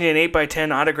 I'll send you an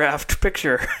 8x10 autographed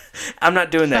picture. I'm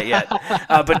not doing that yet.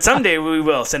 But someday we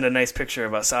will send a nice picture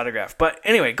of us autographed. But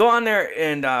anyway, go on there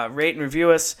and rate and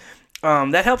review us.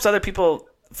 That helps other people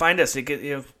find us.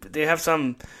 They have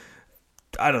some,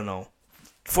 I don't know,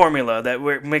 formula that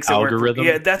makes it algorithm.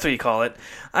 Work. Yeah, that's what you call it.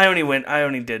 I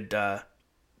only did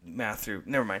math through.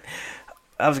 Never mind.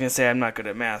 I was gonna say I'm not good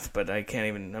at math, but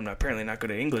I'm apparently not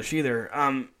good at English either.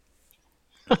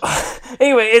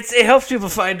 Anyway, it helps people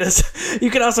find us.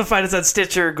 You can also find us on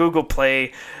Stitcher, Google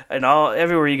Play, and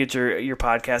everywhere you get your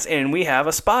podcast. And we have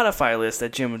a Spotify list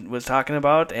that Jim was talking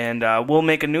about, and we'll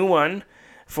make a new one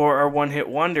for our one-hit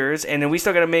wonders. And then we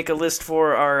still got to make a list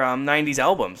for our 90s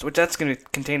albums, which that's going to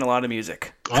contain a lot of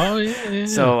music. Oh yeah.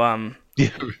 So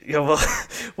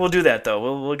we'll do that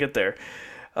though. We'll get there.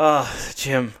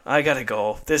 Jim, I gotta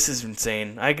go. This is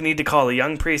insane. I need to call a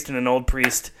young priest and an old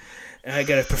priest. And I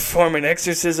gotta perform an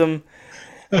exorcism.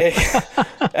 I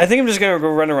think I'm just gonna go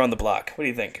run around the block. What do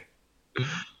you think?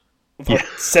 About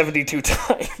 72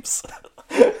 times.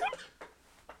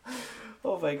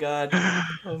 Oh my god.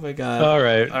 All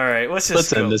right.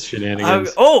 Let's end this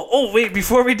shenanigans. Wait!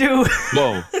 Before we do.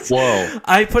 Whoa.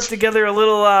 I put together a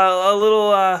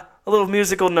little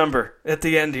musical number at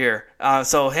the end here.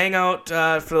 So hang out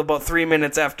for about 3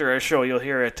 minutes after our show. You'll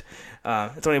hear it.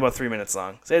 It's only about 3 minutes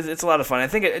long. So it's a lot of fun. I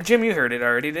think, Jim, you heard it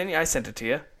already, didn't you? I sent it to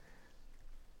you.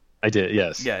 I did,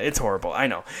 yes. Yeah, it's horrible. I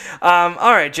know.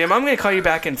 All right, Jim, I'm going to call you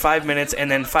back in 5 minutes, and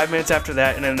then 5 minutes after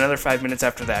that, and then another 5 minutes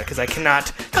after that, because I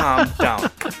cannot calm down.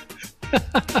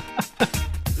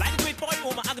 Like a great boy,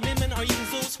 all my Agamemnon are even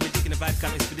Zeus. We're taking a vibe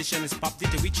kind of expedition. It's pop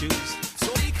did we choose.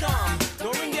 So we come,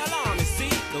 don't ring the alarm, you see.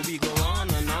 Though we go on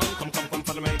and on. Come,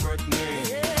 follow my birth name.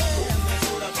 Yeah.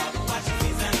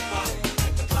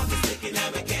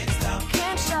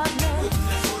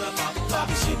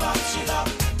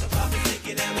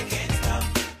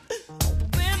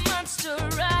 We're monster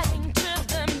riding to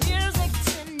the music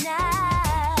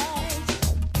tonight.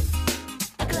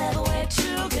 A clever way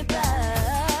to get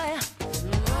by.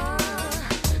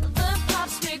 The pop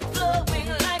stick flowing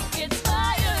like it's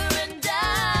fire and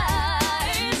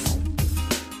ice.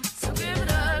 So give it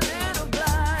a little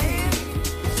bite.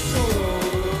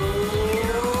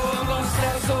 I'm gonna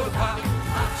sell soda pop.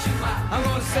 I'm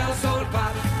gonna sell soda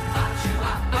pop.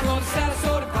 I'm gonna sell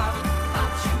soda pop.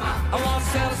 I wanna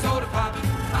sell soda pop.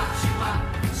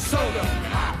 Soda,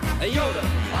 a Yoda,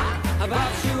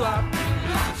 about you up.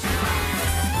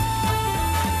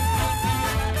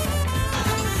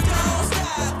 Don't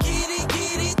stop, get it,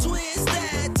 twist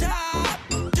that top.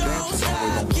 Don't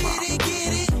stop, get it,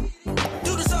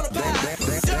 do the soda pop.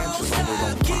 Don't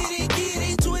stop, get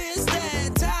it, twist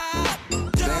that top.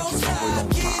 Don't stop,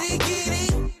 get it,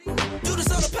 do the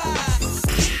soda pop.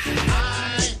 I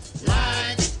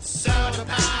like soda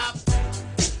pop.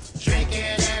 Drink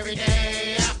it every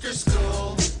day after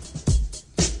school.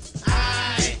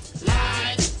 I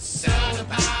like soda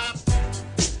pop.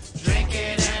 Drink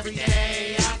it every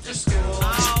day after school.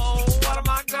 Oh, what am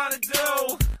I gonna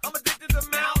do? I'm addicted to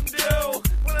Mountain Dew.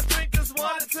 When I drink this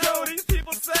one or two, these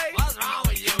people say, what's wrong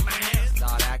with you, man?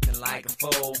 Start acting like a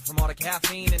fool from all the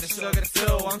caffeine and the sugar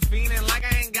too. I'm feeling like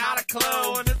I ain't got a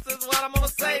clue, and this is what I'm gonna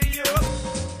say to you.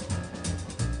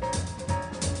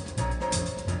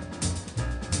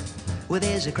 Well,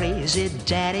 there's a crazy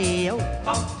daddy-o.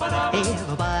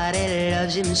 Everybody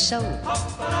loves him so.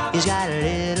 He's got a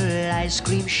little ice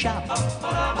cream shop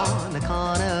on the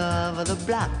corner of the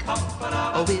block.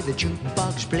 With the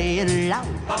jukebox playing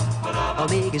loud,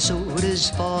 making sodas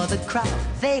for the crowd.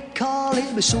 They call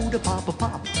him a soda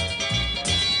pop.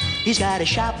 He's got a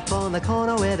shop on the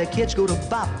corner where the kids go to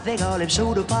bop. They call him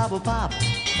soda pop.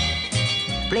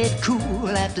 Play it cool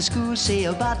after school, say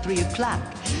about 3 o'clock.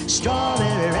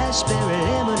 Strawberry, raspberry,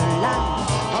 lemon, and lime.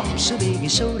 Pops so big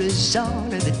sodas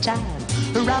all of the time.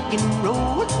 Rock and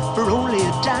roll for only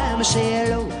a dime. Say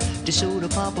hello to soda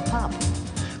pop.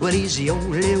 Well, he's the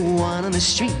only one on the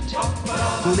street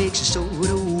who makes a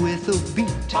soda with a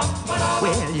beat.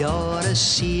 Well, you ought to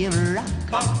see him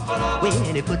rock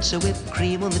when he puts a whipped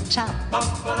cream on the top.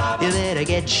 You better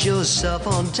get yourself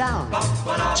on down,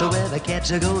 so where the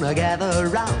cats are gonna gather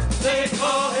around. They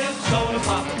call him soda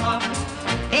pop.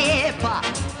 Hey, pop,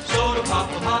 Soda pop.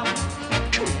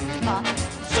 cool pop,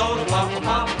 Soda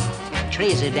pop.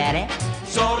 crazy daddy,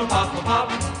 Soda pop.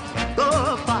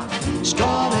 oh pop.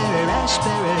 Strawberry,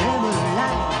 raspberry, lemon,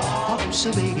 lime. Pop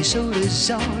so big sodas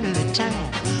all of the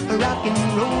time. Rock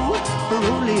and roll for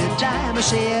only a dime. I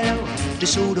say hello to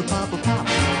soda pop.